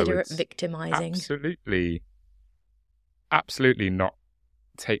considerate victimising. Absolutely not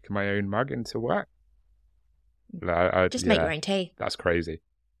take my own mug into work. Just make your own tea. That's crazy.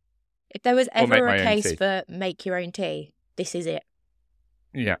 If there was ever a case for make your own tea, this is it.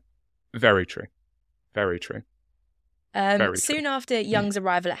 Yeah, very true. Very true. Soon after Young's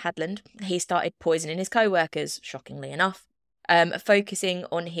arrival at Hadland, he started poisoning his co-workers, shockingly enough, focusing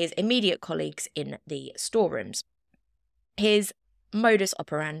on his immediate colleagues in the storerooms. His modus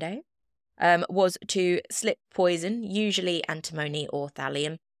operandi was to slip poison, usually antimony or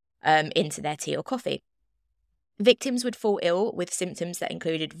thallium, into their tea or coffee. Victims would fall ill with symptoms that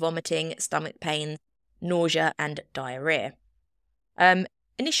included vomiting, stomach pains, nausea, and diarrhea.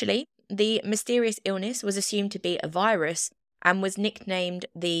 Initially, the mysterious illness was assumed to be a virus and was nicknamed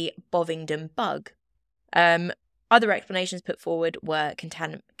the Bovingdon bug. Other explanations put forward were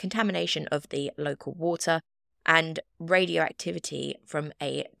contamination of the local water and radioactivity from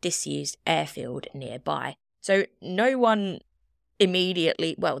a disused airfield nearby. So no one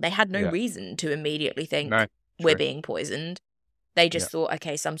immediately, they had no reason to immediately think we're being poisoned. They just thought,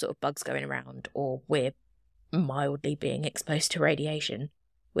 okay, some sort of bug's going around, or we're mildly being exposed to radiation,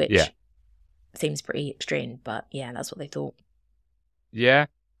 which seems pretty extreme, but yeah, that's what they thought. Yeah,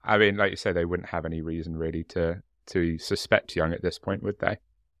 I mean, like you said, they wouldn't have any reason really to suspect Young at this point, would they?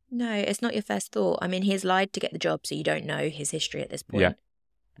 No, it's not your first thought. I mean, he's lied to get the job, so you don't know his history at this point.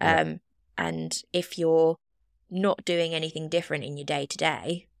 Yeah. And if you're not doing anything different in your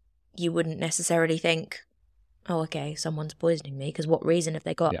day-to-day, you wouldn't necessarily think, oh, okay, someone's poisoning me, because what reason have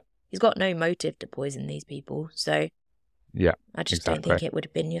they got? Yeah. He's got no motive to poison these people, so yeah, I just don't think it would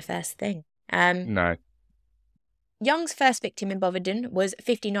have been your first thing. No. Young's first victim in Bovingdon was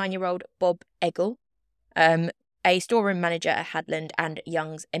 59-year-old Bob Eggle, a storeroom manager at Hadland and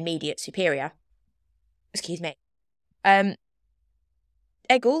Young's immediate superior. Excuse me.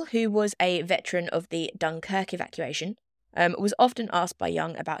 Eggle, who was a veteran of the Dunkirk evacuation, was often asked by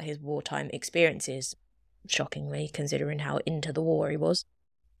Young about his wartime experiences, shockingly, considering how into the war he was.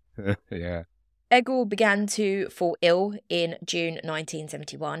 Yeah. Eggle began to fall ill in June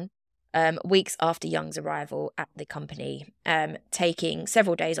 1971, weeks after Young's arrival at the company, taking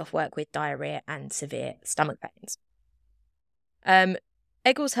several days off work with diarrhea and severe stomach pains.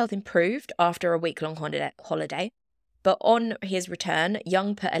 Eggle's health improved after a week-long holiday, but on his return,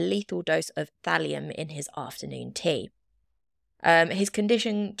 Young put a lethal dose of thallium in his afternoon tea. His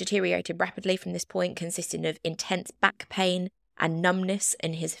condition deteriorated rapidly from this point, consisting of intense back pain and numbness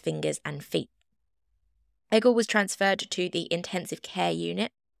in his fingers and feet. Eggle was transferred to the intensive care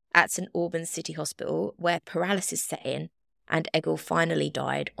unit at St Albans City Hospital, where paralysis set in, and Eggle finally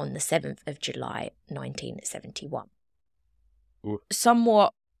died on the 7th of July 1971. Ooh.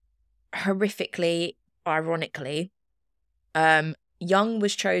 Somewhat horrifically, ironically, Young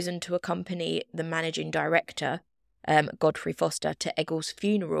was chosen to accompany the managing director, Godfrey Foster, to Eggle's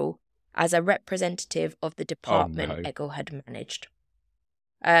funeral as a representative of the department Eggle had managed.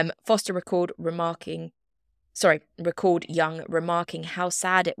 Foster recalled Young remarking how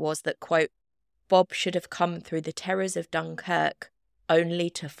sad it was that, quote, Bob should have come through the terrors of Dunkirk only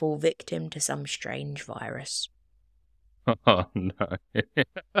to fall victim to some strange virus. Oh, no.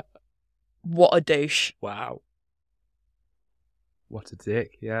 What a douche. Wow. What a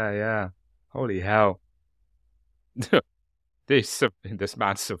dick. Yeah. Holy hell. This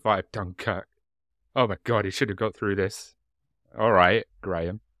man survived Dunkirk. Oh my God, he should have got through this. All right,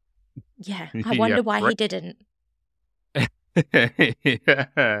 Graham. Yeah, I wonder why he didn't.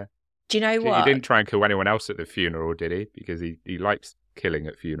 Yeah. Do you know what? He didn't try and kill anyone else at the funeral, did he? Because he likes killing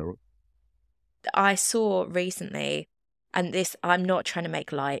at funerals. I saw recently, and this, I'm not trying to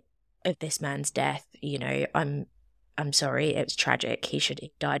make light of this man's death. You know, I'm sorry, it was tragic.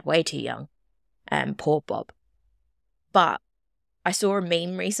 He died way too young. Poor Bob. But I saw a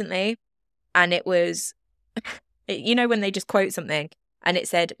meme recently, and it was, you know, when they just quote something, and it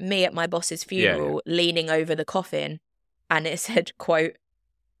said, me at my boss's funeral, leaning over the coffin, and it said, quote,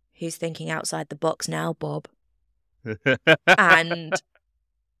 who's thinking outside the box now, Bob? And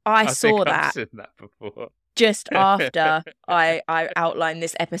I saw that, seen that before. Just after I outlined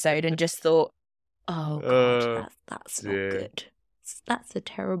this episode, and just thought, oh God, that's not good. That's a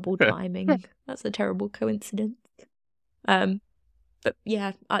terrible timing. That's a terrible coincidence. But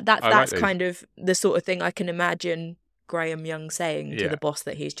yeah, that's kind of the sort of thing I can imagine Graham Young saying to the boss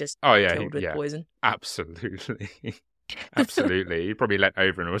that he's just killed with poison. Absolutely. Absolutely. He probably leant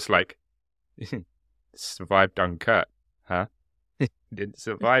over and was like, survived Dunkirk, huh? Didn't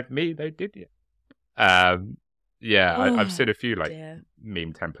survive me though, did you? I've seen a few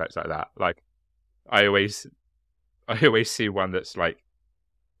meme templates like that. Like, I always see one that's like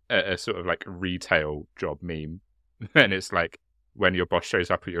a sort of like retail job meme, and it's like when your boss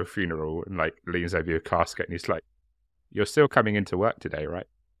shows up at your funeral and like leans over your casket and he's like, "You're still coming into work today, right?"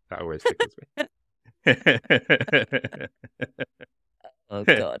 That always tickles me. Oh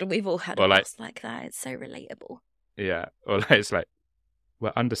God, we've all had a boss like that. It's so relatable. Yeah, or like, it's like,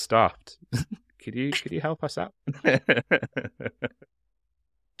 we're understaffed. Could you help us out?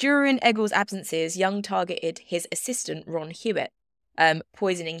 During Eggle's absences, Young targeted his assistant Ron Hewitt,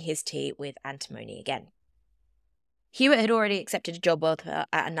 poisoning his tea with antimony again. Hewitt had already accepted a job offer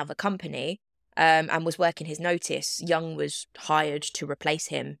at another company, and was working his notice. Young was hired to replace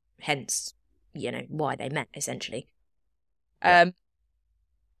him, hence, you know, why they met, essentially.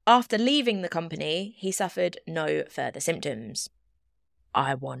 After leaving the company, he suffered no further symptoms.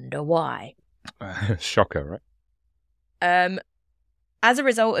 I wonder why. Shocker, right? As a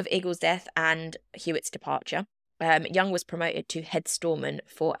result of Eggle's death and Hewitt's departure, Young was promoted to head storeman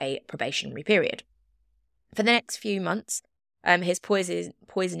for a probationary period. For the next few months, his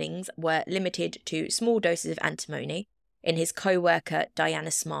poisonings were limited to small doses of antimony in his co-worker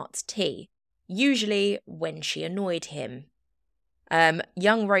Diana Smart's tea, usually when she annoyed him.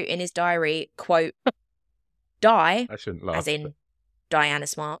 Young wrote in his diary, quote, Di, I shouldn't laugh. as in Diana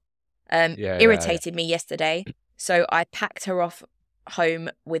Smart, Yeah. irritated me yesterday, so I packed her off home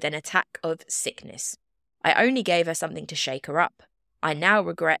with an attack of sickness. I only gave her something to shake her up. I now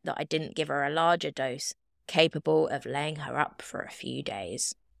regret that I didn't give her a larger dose, capable of laying her up for a few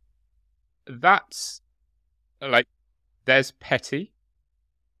days. That's, like, there's petty,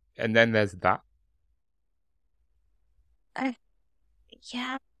 and then there's that.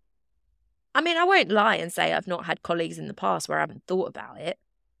 Yeah. I mean, I won't lie and say I've not had colleagues in the past where I haven't thought about it,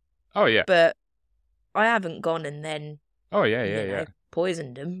 Oh, yeah. but I haven't gone and then Oh, yeah, you know, yeah.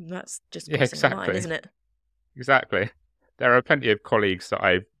 poisoned them. That's just Yeah, crossing the line, exactly. isn't it? Exactly. There are plenty of colleagues that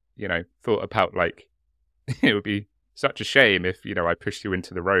I've, thought about, like, it would be such a shame if, I pushed you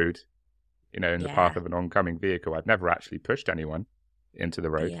into the road, in the path of an oncoming vehicle. I've never actually pushed anyone into the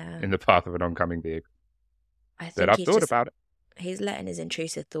road in the path of an oncoming vehicle. But I've thought about it. He's letting his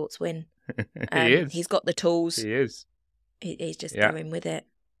intrusive thoughts win. He is. He's got the tools. He is. He's just going with it.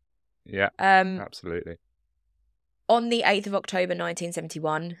 Yeah, absolutely. On the 8th of October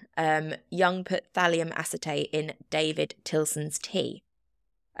 1971, Young put thallium acetate in David Tilson's tea.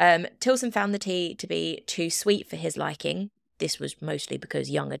 Tilson found the tea to be too sweet for his liking. This was mostly because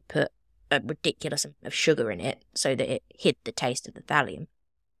Young had put a ridiculous amount of sugar in it so that it hid the taste of the thallium,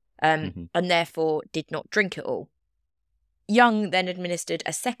 and therefore did not drink it all. Young then administered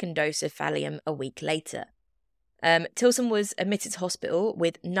a second dose of thallium a week later. Tilson was admitted to hospital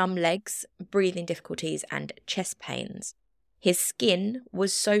with numb legs, breathing difficulties and chest pains. His skin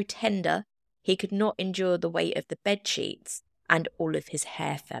was so tender he could not endure the weight of the bed sheets, and all of his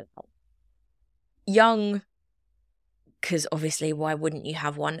hair fell out. Young, because obviously why wouldn't you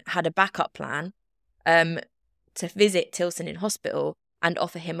have one, had a backup plan to visit Tilson in hospital and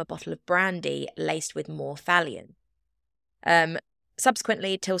offer him a bottle of brandy laced with more thallium.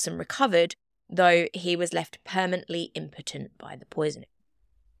 Subsequently, Tilson recovered, though he was left permanently impotent by the poisoning.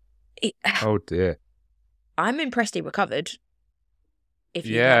 Oh dear. I'm impressed he recovered. If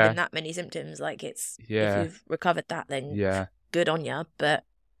you're having that many symptoms, like if you've recovered that, then good on you. But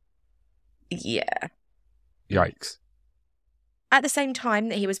yeah. Yikes. At the same time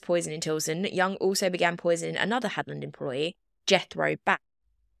that he was poisoning Tilson, Young also began poisoning another Hadland employee, Jethro Batt.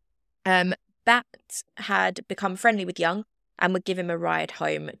 Batt had become friendly with Young and would give him a ride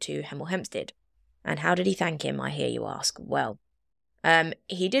home to Hemel Hempstead. And how did he thank him, I hear you ask? Well,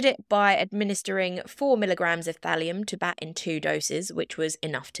 he did it by administering 4 milligrams of thallium to Batt in 2 doses, which was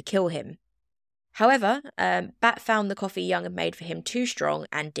enough to kill him. However, Batt found the coffee Young had made for him too strong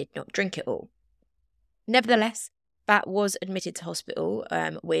and did not drink it all. Nevertheless, Batt was admitted to hospital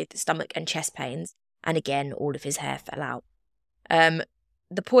with stomach and chest pains, and again, all of his hair fell out.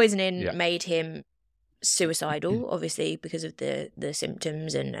 The poisoning made him suicidal, obviously, because of the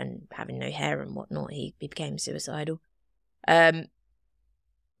symptoms and having no hair and whatnot. He became suicidal.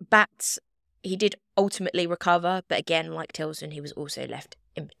 Batt, he did ultimately recover, but again, like Tilson, he was also left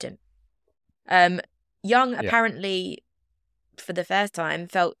impotent. Young apparently, for the first time,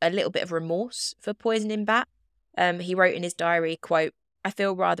 felt a little bit of remorse for poisoning Batt. He wrote in his diary, quote, I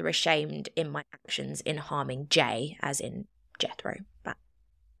feel rather ashamed in my actions in harming Jay, as in Jethro Batt.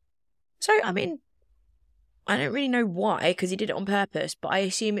 So, I mean, I don't really know why, because he did it on purpose, but I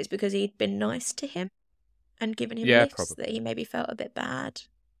assume it's because he'd been nice to him and given him lifts probably. that he maybe felt a bit bad.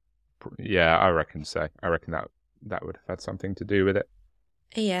 Yeah, I reckon so. I reckon that would have had something to do with it.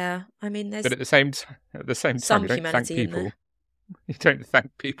 Yeah, I mean, there's but at the same time, some you don't thank humanity in people. there. You don't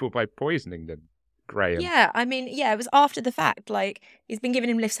thank people by poisoning them, Graham. Yeah, I mean, it was after the fact. Like, he's been giving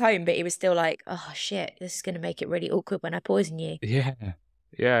him lifts home, but he was still like, oh shit, this is going to make it really awkward when I poison you. Yeah.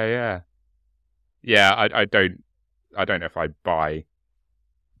 I don't know if I buy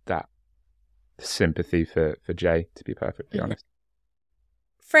that sympathy for Jay, to be perfectly honest.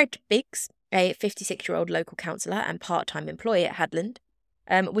 Fred Biggs, a 56-year-old local councillor and part-time employee at Hadland,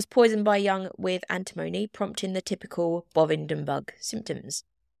 was poisoned by Young with antimony, prompting the typical Bovingdon bug symptoms.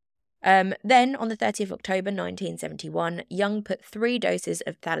 Then, on the 30th of October 1971, Young put 3 doses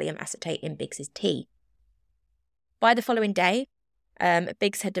of thallium acetate in Biggs's tea. By the following day,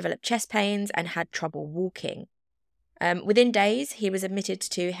 Biggs had developed chest pains and had trouble walking. Within days, he was admitted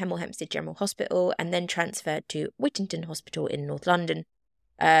to Hemel Hempstead General Hospital and then transferred to Whittington Hospital in North London,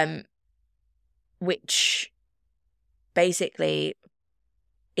 which basically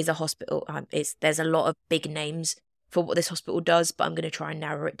is a hospital. There's a lot of big names for what this hospital does, but I'm going to try and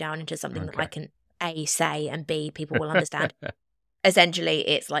narrow it down into something that I can A, say, and B, people will understand. Essentially,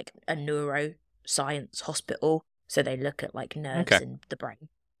 it's like a neuroscience hospital, so they look at like nerves and the brain.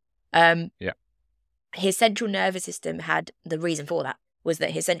 His central nervous system the reason for that was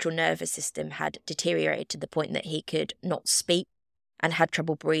that his central nervous system had deteriorated to the point that he could not speak and had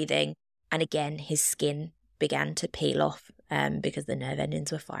trouble breathing. And again, his skin began to peel off because the nerve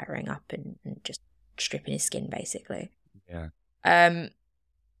endings were firing up and just stripping his skin, basically. Yeah.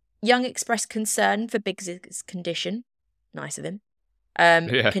 Young expressed concern for Biggs's condition. Nice of him.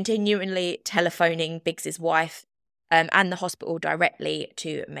 Continually telephoning Biggs's wife and the hospital directly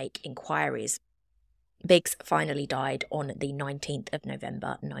to make inquiries. Biggs finally died on the 19th of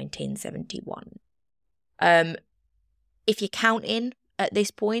November, 1971. If you count in, at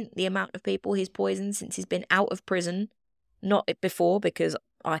this point, the amount of people he's poisoned since he's been out of prison, not before, because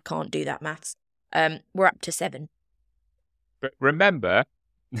I can't do that maths, we're up to 7. But remember,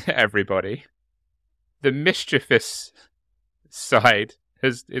 everybody, the mischievous side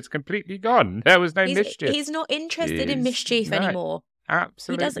it's completely gone. There was no mischief. He's not interested in mischief anymore.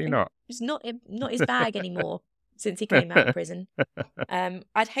 Absolutely not. It's not his bag anymore since he came out of prison.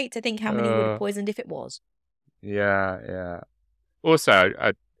 I'd hate to think how many he would have poisoned if it was. Yeah. Also,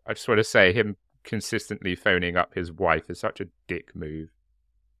 I just want to say him consistently phoning up his wife is such a dick move.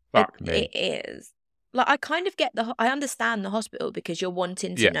 Fuck me. It is. Like, I kind of get I understand the hospital because you're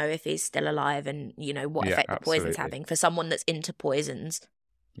wanting to know if he's still alive and, what effect the poison's having for someone that's into poisons.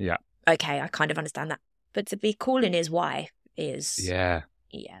 Yeah. Okay, I kind of understand that. But to be calling his wife is... Yeah,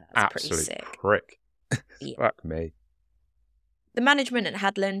 that's pretty sick. Prick. Fuck me. The management at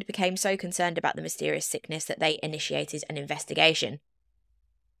Hadland became so concerned about the mysterious sickness that they initiated an investigation.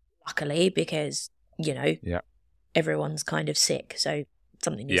 Luckily, because, everyone's kind of sick, so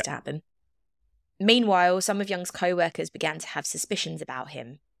something needs to happen. Meanwhile, some of Young's co-workers began to have suspicions about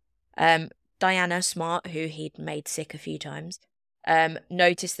him. Diana Smart, who he'd made sick a few times,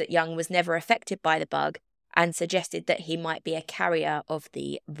 noticed that Young was never affected by the bug and suggested that he might be a carrier of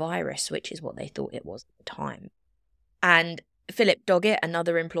the virus, which is what they thought it was at the time. And Philip Doggett,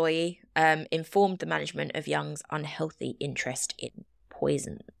 another employee, informed the management of Young's unhealthy interest in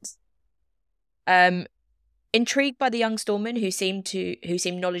poisons. Intrigued by the young storeman who seemed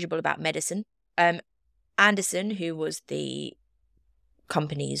knowledgeable about medicine, Anderson, who was the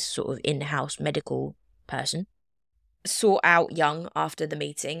company's sort of in-house medical person, sought out Young after the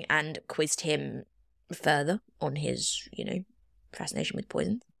meeting and quizzed him further on his, fascination with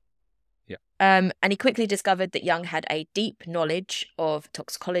poison. Yeah. And he quickly discovered that Young had a deep knowledge of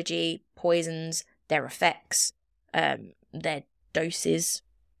toxicology, poisons, their effects, their doses,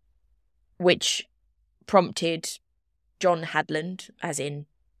 which prompted John Hadland, as in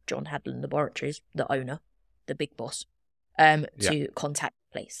John Hadland Laboratories, the owner, the big boss, to contact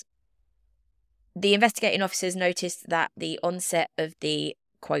the police. The investigating officers noticed that the onset of the,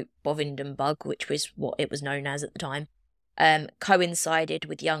 quote, Bovingdon bug, which was what it was known as at the time, coincided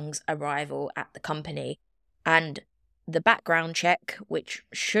with Young's arrival at the company, and the background check, which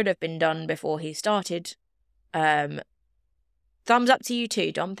should have been done before he started, thumbs up to you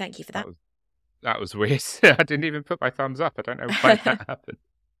too, Dom, thank you for that. That was weird. I didn't even put my thumbs up. I don't know why that happened.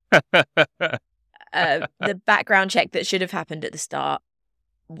 The background check that should have happened at the start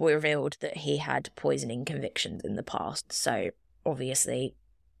revealed that he had poisoning convictions in the past. So obviously,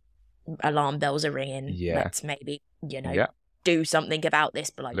 alarm bells are ringing. Yeah. Let's maybe, do something about this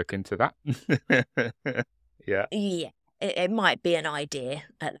bloke. Look into that. Yeah. Yeah. It might be an idea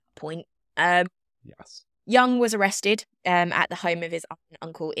at that point. Yes. Young was arrested at the home of his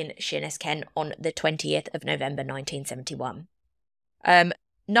uncle in Shinnesken on the 20th of November 1971.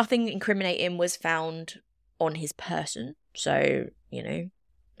 Nothing incriminating was found on his person, so,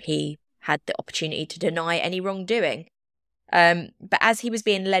 he had the opportunity to deny any wrongdoing. But as he was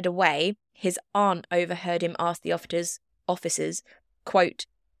being led away, his aunt overheard him ask the officers, quote,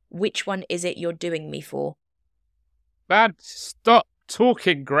 "Which one is it you're doing me for?" Man, stop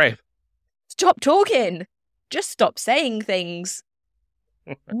talking, Graham. Stop talking! Just stop saying things.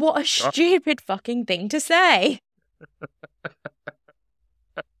 What a stupid fucking thing to say.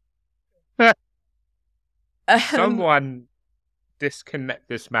 Someone disconnect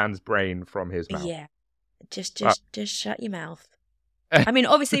this man's brain from his mouth. Yeah. Just shut your mouth. I mean,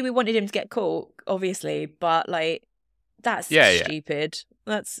 obviously we wanted him to get caught, obviously, but that's stupid.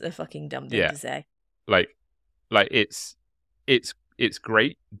 That's a fucking dumb thing to say. It's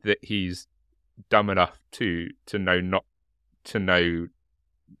great that he's dumb enough to not know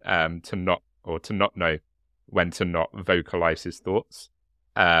when to not vocalize his thoughts.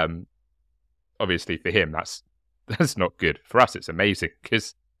 Obviously for him that's not good. For us it's amazing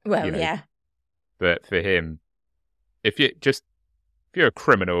because but for him, if you're a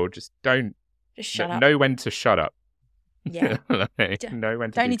criminal, just shut up. Know when to shut up. Yeah. Know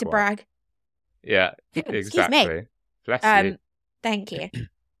when to don't need to brag. Yeah, Excuse me. exactly. Bless you. Thank you.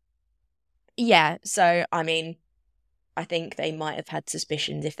 Yeah, so, I mean, I think they might have had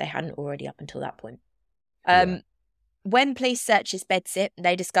suspicions if they hadn't already up until that point. Yeah. When police searched his bedsit,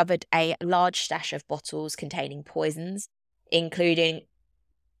 they discovered a large stash of bottles containing poisons, including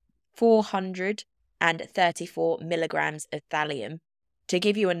 434 milligrams of thallium. To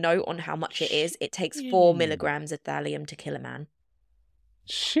give you a note on how much it is, it takes 4 milligrams of thallium to kill a man.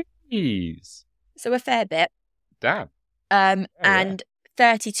 Jeez. So a fair bit. Damn. And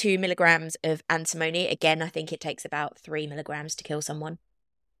 32 milligrams of antimony. Again, I think it takes about 3 milligrams to kill someone.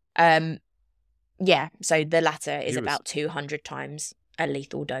 Yeah, so the latter is about 200 times a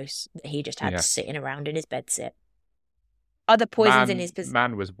lethal dose that he just had sitting around in his bedsit. Other poisons in his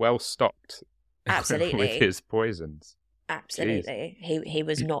man was well stocked. Absolutely. With his poisons. Absolutely. He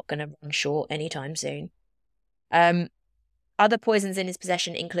was not going to run short anytime soon. Other poisons in his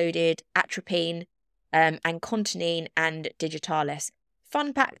possession included atropine, ancontinine, and digitalis.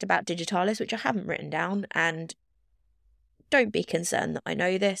 Fun fact about digitalis, which I haven't written down, and don't be concerned that I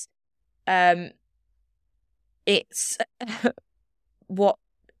know this. It's what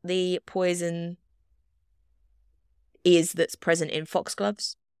the poison is that's present in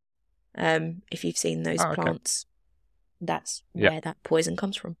foxgloves. If you've seen those plants, that's where that poison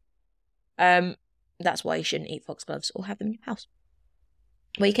comes from. That's why you shouldn't eat foxgloves or have them in your house.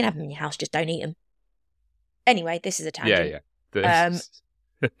 Well, you can have them in your house, just don't eat them. Anyway, this is a tangent. Yeah.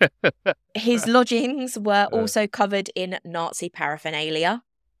 His lodgings were also covered in Nazi paraphernalia.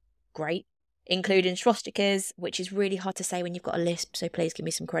 Great. Including swastikas, which is really hard to say when you've got a lisp, so please give me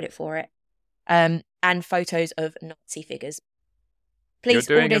some credit for it. And photos of Nazi figures. Please,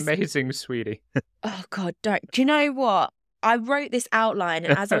 you're doing amazing, sweetie. Oh, God, don't. Do you know what? I wrote this outline,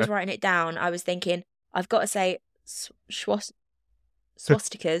 and as I was writing it down, I was thinking, I've got to say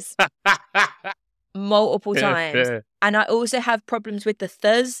swastikas multiple times. And I also have problems with the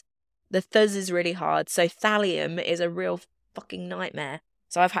thuz. The thuz is really hard. So thallium is a real fucking nightmare.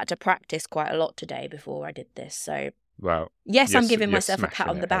 So I've had to practice quite a lot today before I did this. So, well, yes, I'm giving myself a pat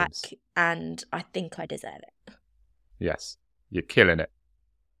on the back, and I think I deserve it. Yes, you're killing it.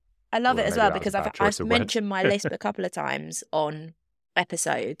 I love it as well because I've mentioned my lisp a couple of times on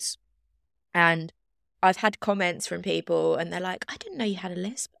episodes, and I've had comments from people, and they're like, "I didn't know you had a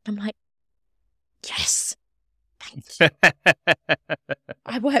lisp." I'm like, "Yes, thank you."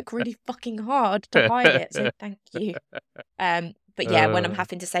 I work really fucking hard to hide it, so thank you. But yeah, when I'm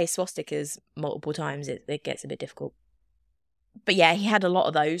having to say swastikas multiple times, it gets a bit difficult. But yeah, he had a lot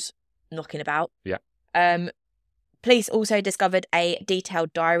of those knocking about. Yeah. Police also discovered a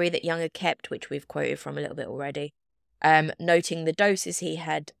detailed diary that Young had kept, which we've quoted from a little bit already, noting the doses he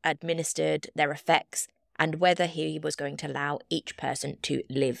had administered, their effects, and whether he was going to allow each person to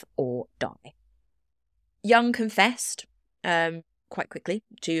live or die. Young confessed quite quickly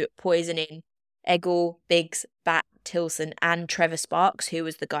to poisoning Eggle, Biggs, Bat, Tilson, and Trevor Sparks, who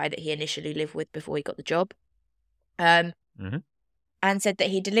was the guy that he initially lived with before he got the job. And said that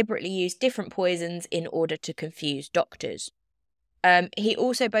he deliberately used different poisons in order to confuse doctors. He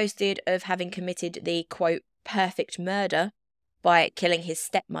also boasted of having committed the, quote, perfect murder by killing his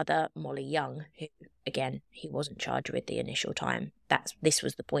stepmother, Molly Young, who, again, he wasn't charged with the initial time. This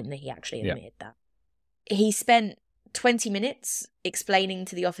was the point that he actually admitted that. He spent 20 minutes explaining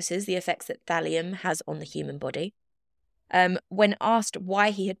to the officers the effects that thallium has on the human body. When asked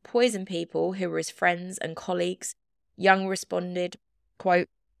why he had poisoned people who were his friends and colleagues, Young responded, quote,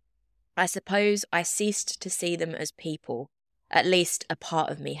 "I suppose I ceased to see them as people. At least a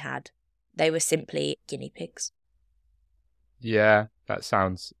part of me had. They were simply guinea pigs." Yeah, that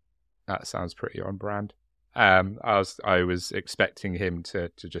sounds pretty on brand. I was expecting him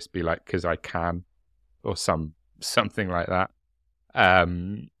to just be like, "'cause I can," or something like that. I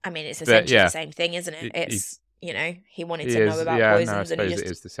mean, it's essentially the same thing, isn't it? It's he wanted to know about poisons, and he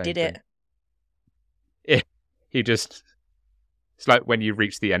just did it. He just. It's like when you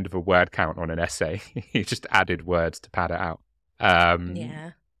reach the end of a word count on an essay, you just added words to pad it out.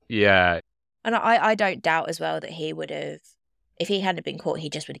 Yeah. And I don't doubt as well that he would have, if he hadn't been caught, he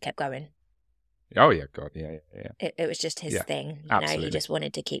just would have kept going. Oh, yeah, God, yeah. It was just his thing. He just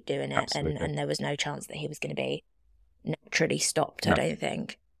wanted to keep doing it, and there was no chance that he was going to be naturally stopped, I don't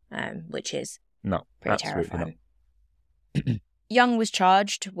think, which is pretty terrifying. Young was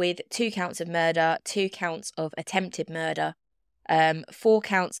charged with 2 counts of murder, 2 counts of attempted murder, 4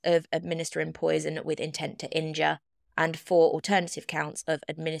 counts of administering poison with intent to injure, and 4 alternative counts of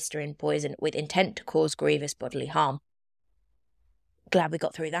administering poison with intent to cause grievous bodily harm. Glad we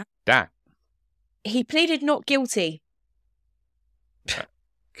got through that. Damn. He pleaded not guilty.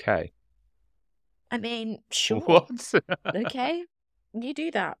 Okay. I mean, sure. What? Okay, you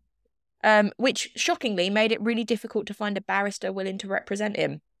do that. Which shockingly made it really difficult to find a barrister willing to represent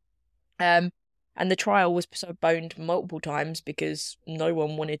him. And the trial was postponed multiple times because no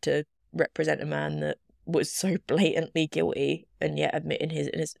one wanted to represent a man that was so blatantly guilty and yet admitting his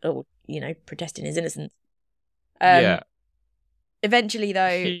innocence, or protesting his innocence. Yeah. Eventually,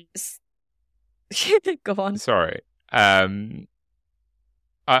 though, go on. Sorry. I'm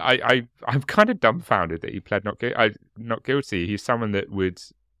kind of dumbfounded that he pled not guilty. He's someone that would,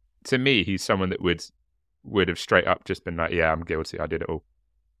 to me, he's someone that would have straight up just been like, yeah, I'm guilty. I did it all,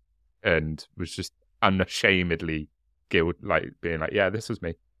 and was just unashamedly being like, yeah, this was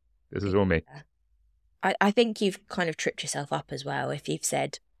me. This is all me. I think you've kind of tripped yourself up as well if you've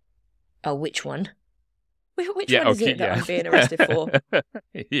said, "Oh, which one? Which one is it that I'm being arrested for?"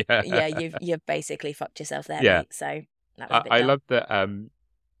 Yeah, you've basically fucked yourself there, mate. So that was a bit dumb.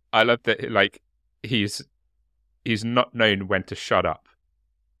 I love that. Like he's not known when to shut up.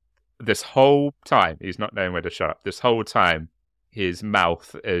 This whole time, he's not known when to shut up. This whole time, his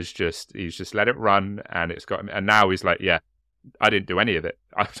mouth is he's just let it run, and it's got him. And now he's like, yeah, I didn't do any of it.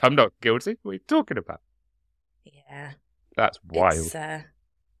 I'm not guilty. What are you talking about? Yeah, that's wild.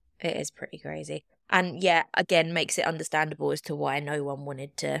 It is pretty crazy. And yeah, again, makes it understandable as to why no one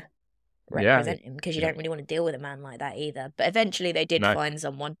wanted to represent him, because you don't really want to deal with a man like that either. But eventually they did find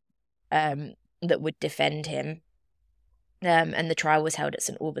someone that would defend him. And the trial was held at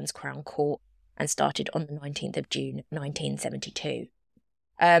St Albans Crown Court and started on the 19th of June, 1972.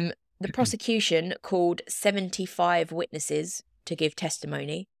 The prosecution called 75 witnesses to give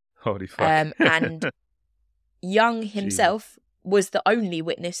testimony. Holy fuck. And Young himself was the only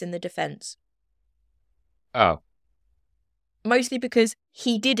witness in the defence. Oh. Mostly because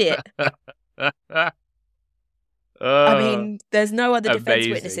he did it. I mean, there's no other defence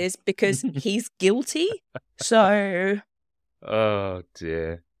witnesses because he's guilty. So... Oh,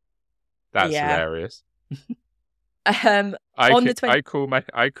 dear. That's hilarious. I call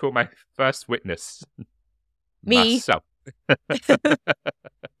my first witness me. Myself.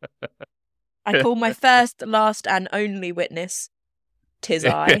 I call my first, last, and only witness. 'Tis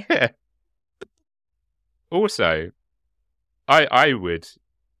I. Also, I would.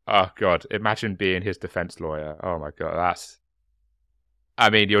 Oh God! Imagine being his defense lawyer. Oh my God, that's. I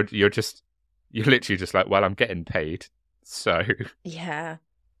mean, you're literally just like, well, I'm getting paid, so. Yeah,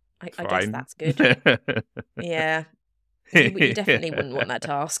 I guess that's good. Yeah, you definitely wouldn't want that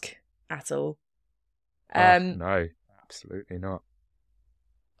task at all. No, absolutely not.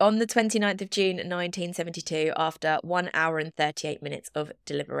 On the 29th of June 1972, after 1 hour and 38 minutes of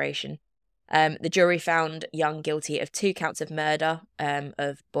deliberation, the jury found Young guilty of 2 counts of murder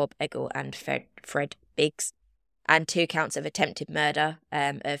of Bob Eggle and Fred Biggs, and 2 counts of attempted murder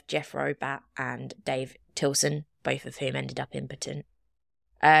of Jeff Robat and Dave Tilson, both of whom ended up impotent.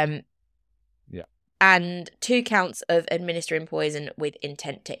 And 2 counts of administering poison with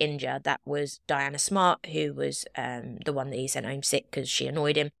intent to injure. That was Diana Smart, who was the one that he sent home sick because she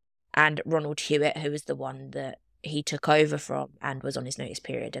annoyed him, and Ronald Hewitt, who was the one that he took over from and was on his notice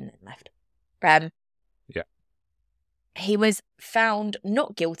period and then left. He was found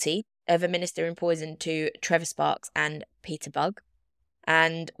not guilty of administering poison to Trevor Sparks and Peter Bugg,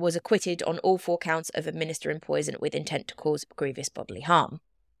 and was acquitted on all 4 counts of administering poison with intent to cause grievous bodily harm.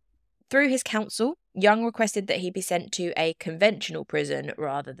 Through his counsel, Young requested that he be sent to a conventional prison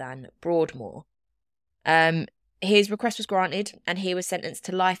rather than Broadmoor. His request was granted, and he was sentenced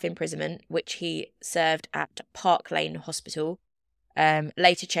to life imprisonment, which he served at Park Lane Hospital,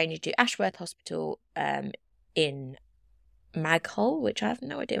 later changed to Ashworth Hospital in Maghole, which I have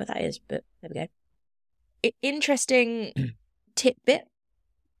no idea what that is, but there we go. Interesting tidbit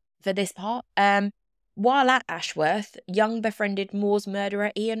for this part. While at Ashworth, Young befriended Moore's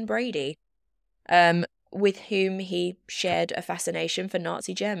murderer Ian Brady, with whom he shared a fascination for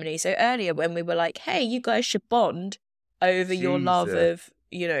Nazi Germany. So earlier when we were like, hey, you guys should bond over your love of,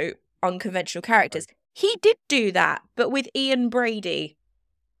 unconventional characters, he did do that, but with Ian Brady,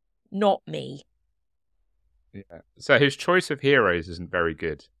 not me. Yeah. So his choice of heroes isn't very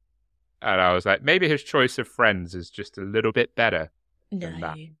good. And I was like, maybe his choice of friends is just a little bit better than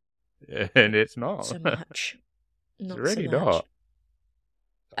that. And it's not so much. Not it's really so much.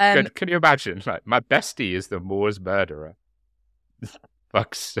 Not. Can you imagine? Like, my bestie is the Moore's murderer.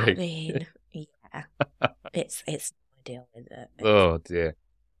 Fuck's sake. I mean, yeah, it's not ideal, is it? Oh dear.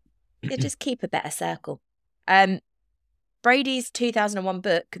 You just keep a better circle. Brady's 2001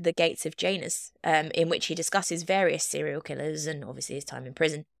 book, The Gates of Janus, in which he discusses various serial killers and obviously his time in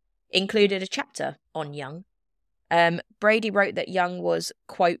prison, included a chapter on Young. Brady wrote that Young was,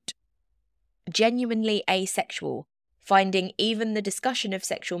 quote, genuinely asexual, finding even the discussion of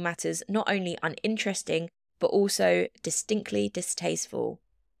sexual matters not only uninteresting, but also distinctly distasteful.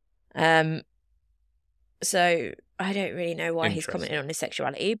 So I don't really know why he's commenting on his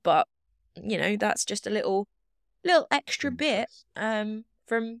sexuality, but, you know, that's just a little extra bit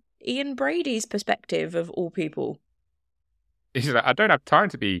from Ian Brady's perspective, of all people. He's like, I don't have time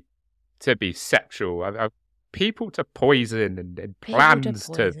to be sexual. I've people to poison and plans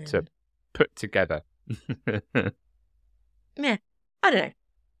to put together. Meh, I don't know.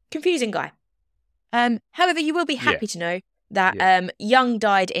 Confusing guy. However, you will be happy to know that Young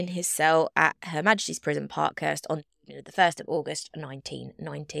died in his cell at Her Majesty's Prison Parkhurst on the 1st of August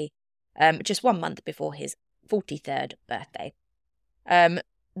 1990, just 1 month before his 43rd birthday.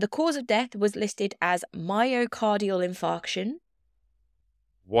 The cause of death was listed as myocardial infarction.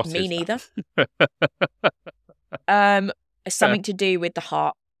 What Me is neither. That? Something to do with the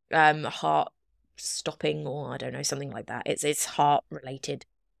heart stopping, or I don't know, something like that. It's heart related.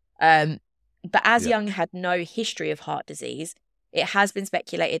 But as Young had no history of heart disease, it has been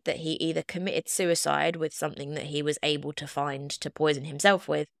speculated that he either committed suicide with something that he was able to find to poison himself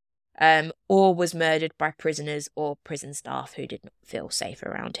with, or was murdered by prisoners or prison staff who did not feel safe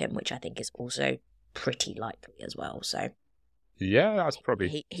around him, which I think is also pretty likely as well. So yeah, that's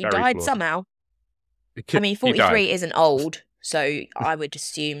probably he died flawed. somehow. I mean, 43 isn't old, so I would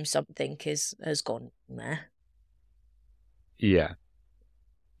assume something has gone there. Yeah.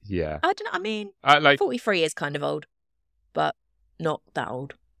 I don't know. I mean, 43 is kind of old, but not that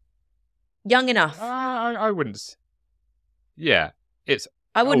old. Young enough. I wouldn't. Yeah, it's.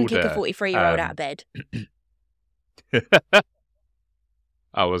 I wouldn't older, kick a 43-year-old out of bed.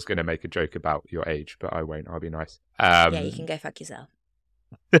 I was going to make a joke about your age, but I won't. I'll be nice. Yeah, you can go fuck yourself.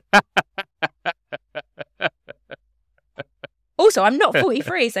 Also, I'm not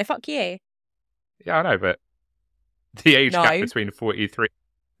 43, so fuck you. Yeah, I know, but the age gap between 43.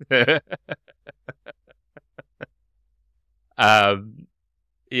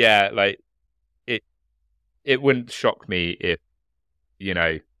 Yeah, like it wouldn't shock me if, you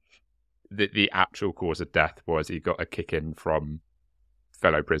know, the actual cause of death was he got a kick in from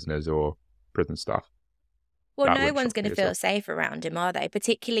fellow prisoners or prison staff. Well, no one's going to feel safe around him, are they?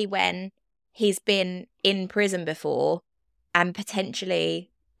 Particularly when he's been in prison before and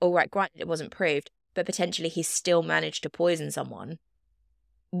potentially, all right, granted it wasn't proved, but potentially he's still managed to poison someone.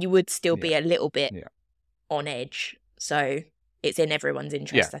 You would still be a little bit on edge. So it's in everyone's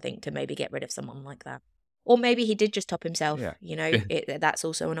interest, I think, to maybe get rid of someone like that. Or maybe he did just top himself. You know, that's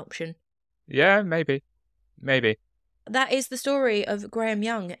also an option. Yeah, maybe. That is the story of Graham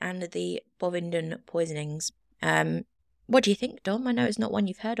Young and the Bovingdon poisonings. What do you think, Dom? I know it's not one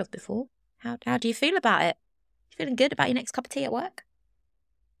you've heard of before. How do you feel about it? You feeling good about your next cup of tea at work?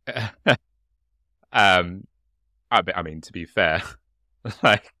 I mean, to be fair,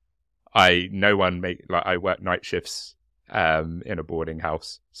 like I work night shifts in a boarding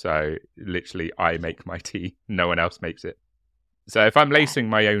house, so literally I make my tea. No one else makes it. So if I'm lacing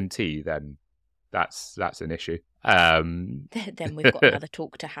my own tea, then that's an issue. Then we've got another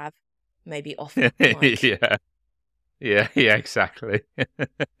talk to have, maybe off mic. Yeah, exactly.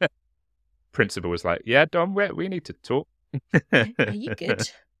 Principal was like, "Yeah, Dom, we need to talk." Are you good?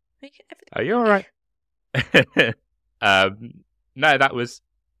 Are you all right? No, that was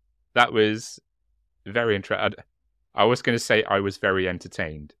very interesting. I was going to say I was very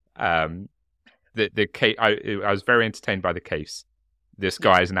entertained. The case, I was very entertained by the case. This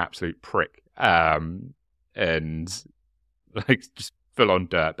guy is an absolute prick, and like just full on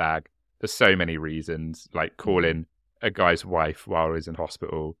dirtbag. There's so many reasons, like calling a guy's wife while he's in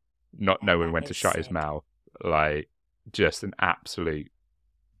hospital, not knowing when to shut his mouth, like just an absolute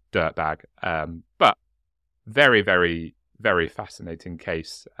dirtbag. But very, very, very fascinating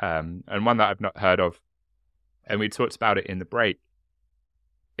case, and one that I've not heard of. And we talked about it in the break.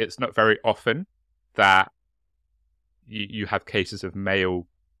 It's not very often that you have cases of male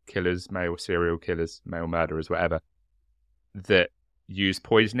killers, male serial killers, male murderers, whatever, that use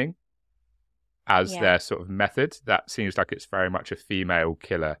poisoning as their sort of method. That seems like it's very much a female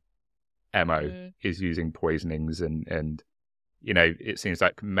killer MO, is using poisonings, and you know, it seems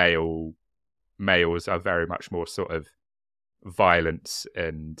like males are very much more sort of violence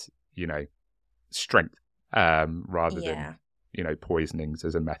and, you know, strength, rather than, you know, poisonings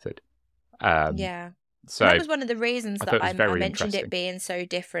as a method. So that was one of the reasons that I mentioned it being so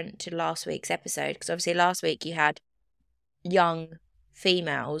different to last week's episode, because obviously last week you had young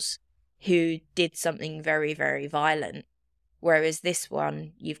females who did something very, very violent, whereas this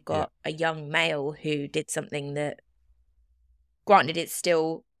one you've got a young male who did something that, granted, it's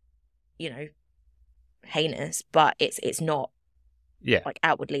still, you know, heinous, but it's not like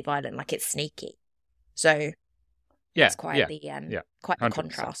outwardly violent, like it's sneaky. So it's quite the quite the 100%.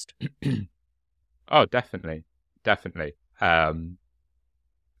 contrast. Oh, definitely.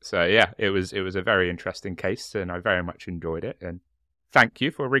 So yeah, it was a very interesting case, and I very much enjoyed it. And thank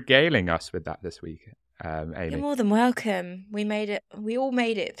you for regaling us with that this week, Amy. You're more than welcome. We made it. We all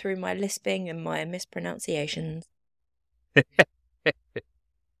made it through my lisping and my mispronunciations.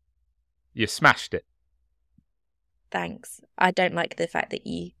 You smashed it. Thanks. I don't like the fact that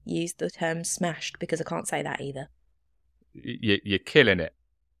you used the term smashed because I can't say that either. You're killing it.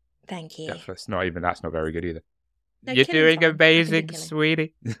 Thank you. That's not very good either. No, You're killing's doing fine. amazing, killing.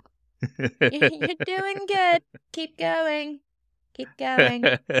 sweetie. You're doing good. Keep going. Keep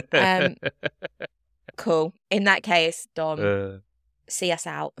going. Cool. In that case, Dom, see us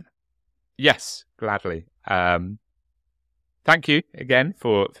out. Yes, gladly. Thank you again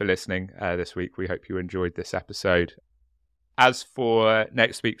for listening this week. We hope you enjoyed this episode. As for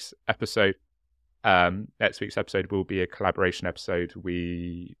next week's episode will be a collaboration episode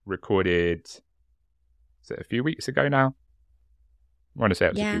we recorded. Is it a few weeks ago now? I want to say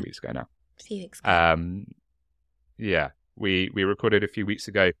it was a few weeks ago now. A few weeks ago. Yeah, we recorded a few weeks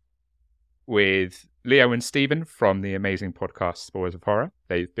ago with Leo and Stephen from the amazing podcast Spoilers of Horror.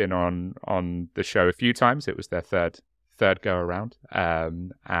 They've been on the show a few times. It was their third go around,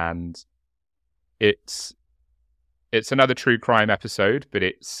 and it's another true crime episode, but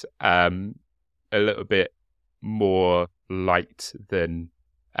it's a little bit more light than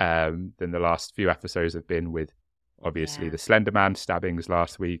the last few episodes have been, with obviously the Slender Man stabbings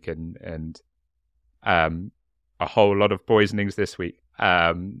last week and a whole lot of poisonings this week.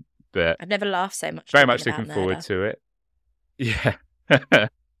 But I've never laughed so much. Very much looking forward to it. Yeah.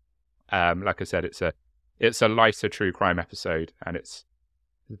 Like I said, it's a lighter true crime episode, and it's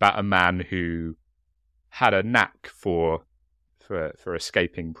about a man who had a knack for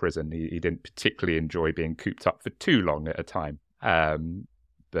escaping prison. He didn't particularly enjoy being cooped up for too long at a time.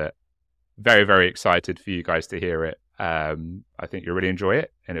 But very, very excited for you guys to hear it. I think you'll really enjoy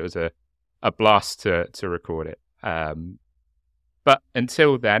it, and it was a blast to record it. But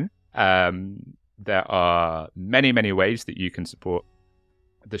until then, there are many, many ways that you can support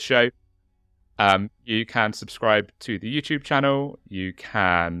the show. You can subscribe to the YouTube channel. You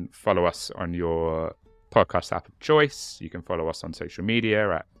can follow us on your podcast app of choice. You can follow us on social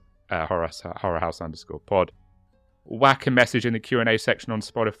media at horrorhouse_pod. Whack a message in the Q&A section on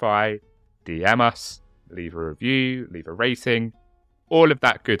Spotify. DM us. Leave a review. Leave a rating. All of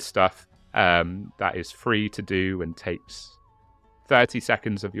that good stuff. That is free to do and takes 30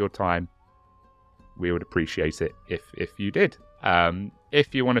 seconds of your time. We would appreciate it if you did.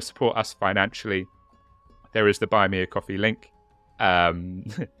 If you want to support us financially, there is the Buy Me a Coffee link.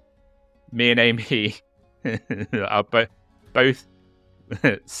 Me and Amy are both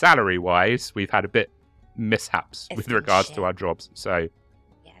salary-wise, we've had a bit mishaps with regards to our jobs. So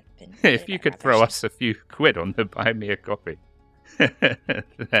if you could throw us a few quid on the Buy Me a Coffee,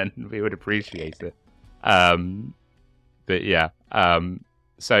 then we would appreciate it. But yeah,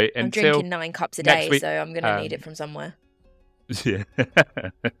 so I'm until drinking 9 cups a day, week, so I'm going to need it from somewhere. Yeah,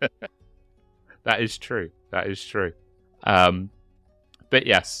 that is true. But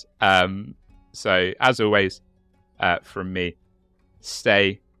yes, so as always, from me,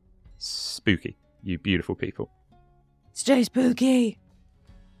 stay spooky, you beautiful people. Stay spooky.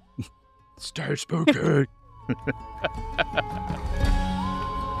 Stay spooky.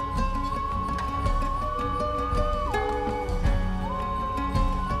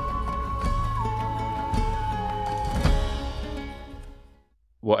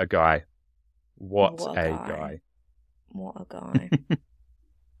 What a guy. What a guy. What a guy. I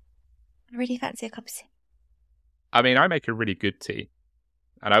really fancy a cup of tea. I mean, I make a really good tea.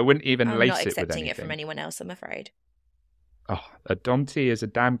 And I wouldn't even lace it with anything. I'm not accepting it from anyone else, I'm afraid. Oh, a Dom tea is a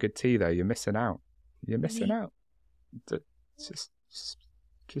damn good tea, though. You're missing out. Out.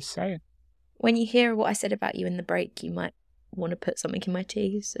 Just saying. When you hear what I said about you in the break, you might want to put something in my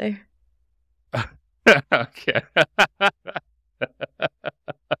tea, so... Okay.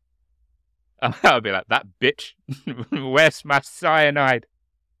 I'll be like, that bitch. Where's my cyanide?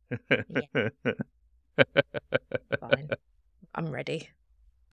 Yeah. Fine. I'm ready.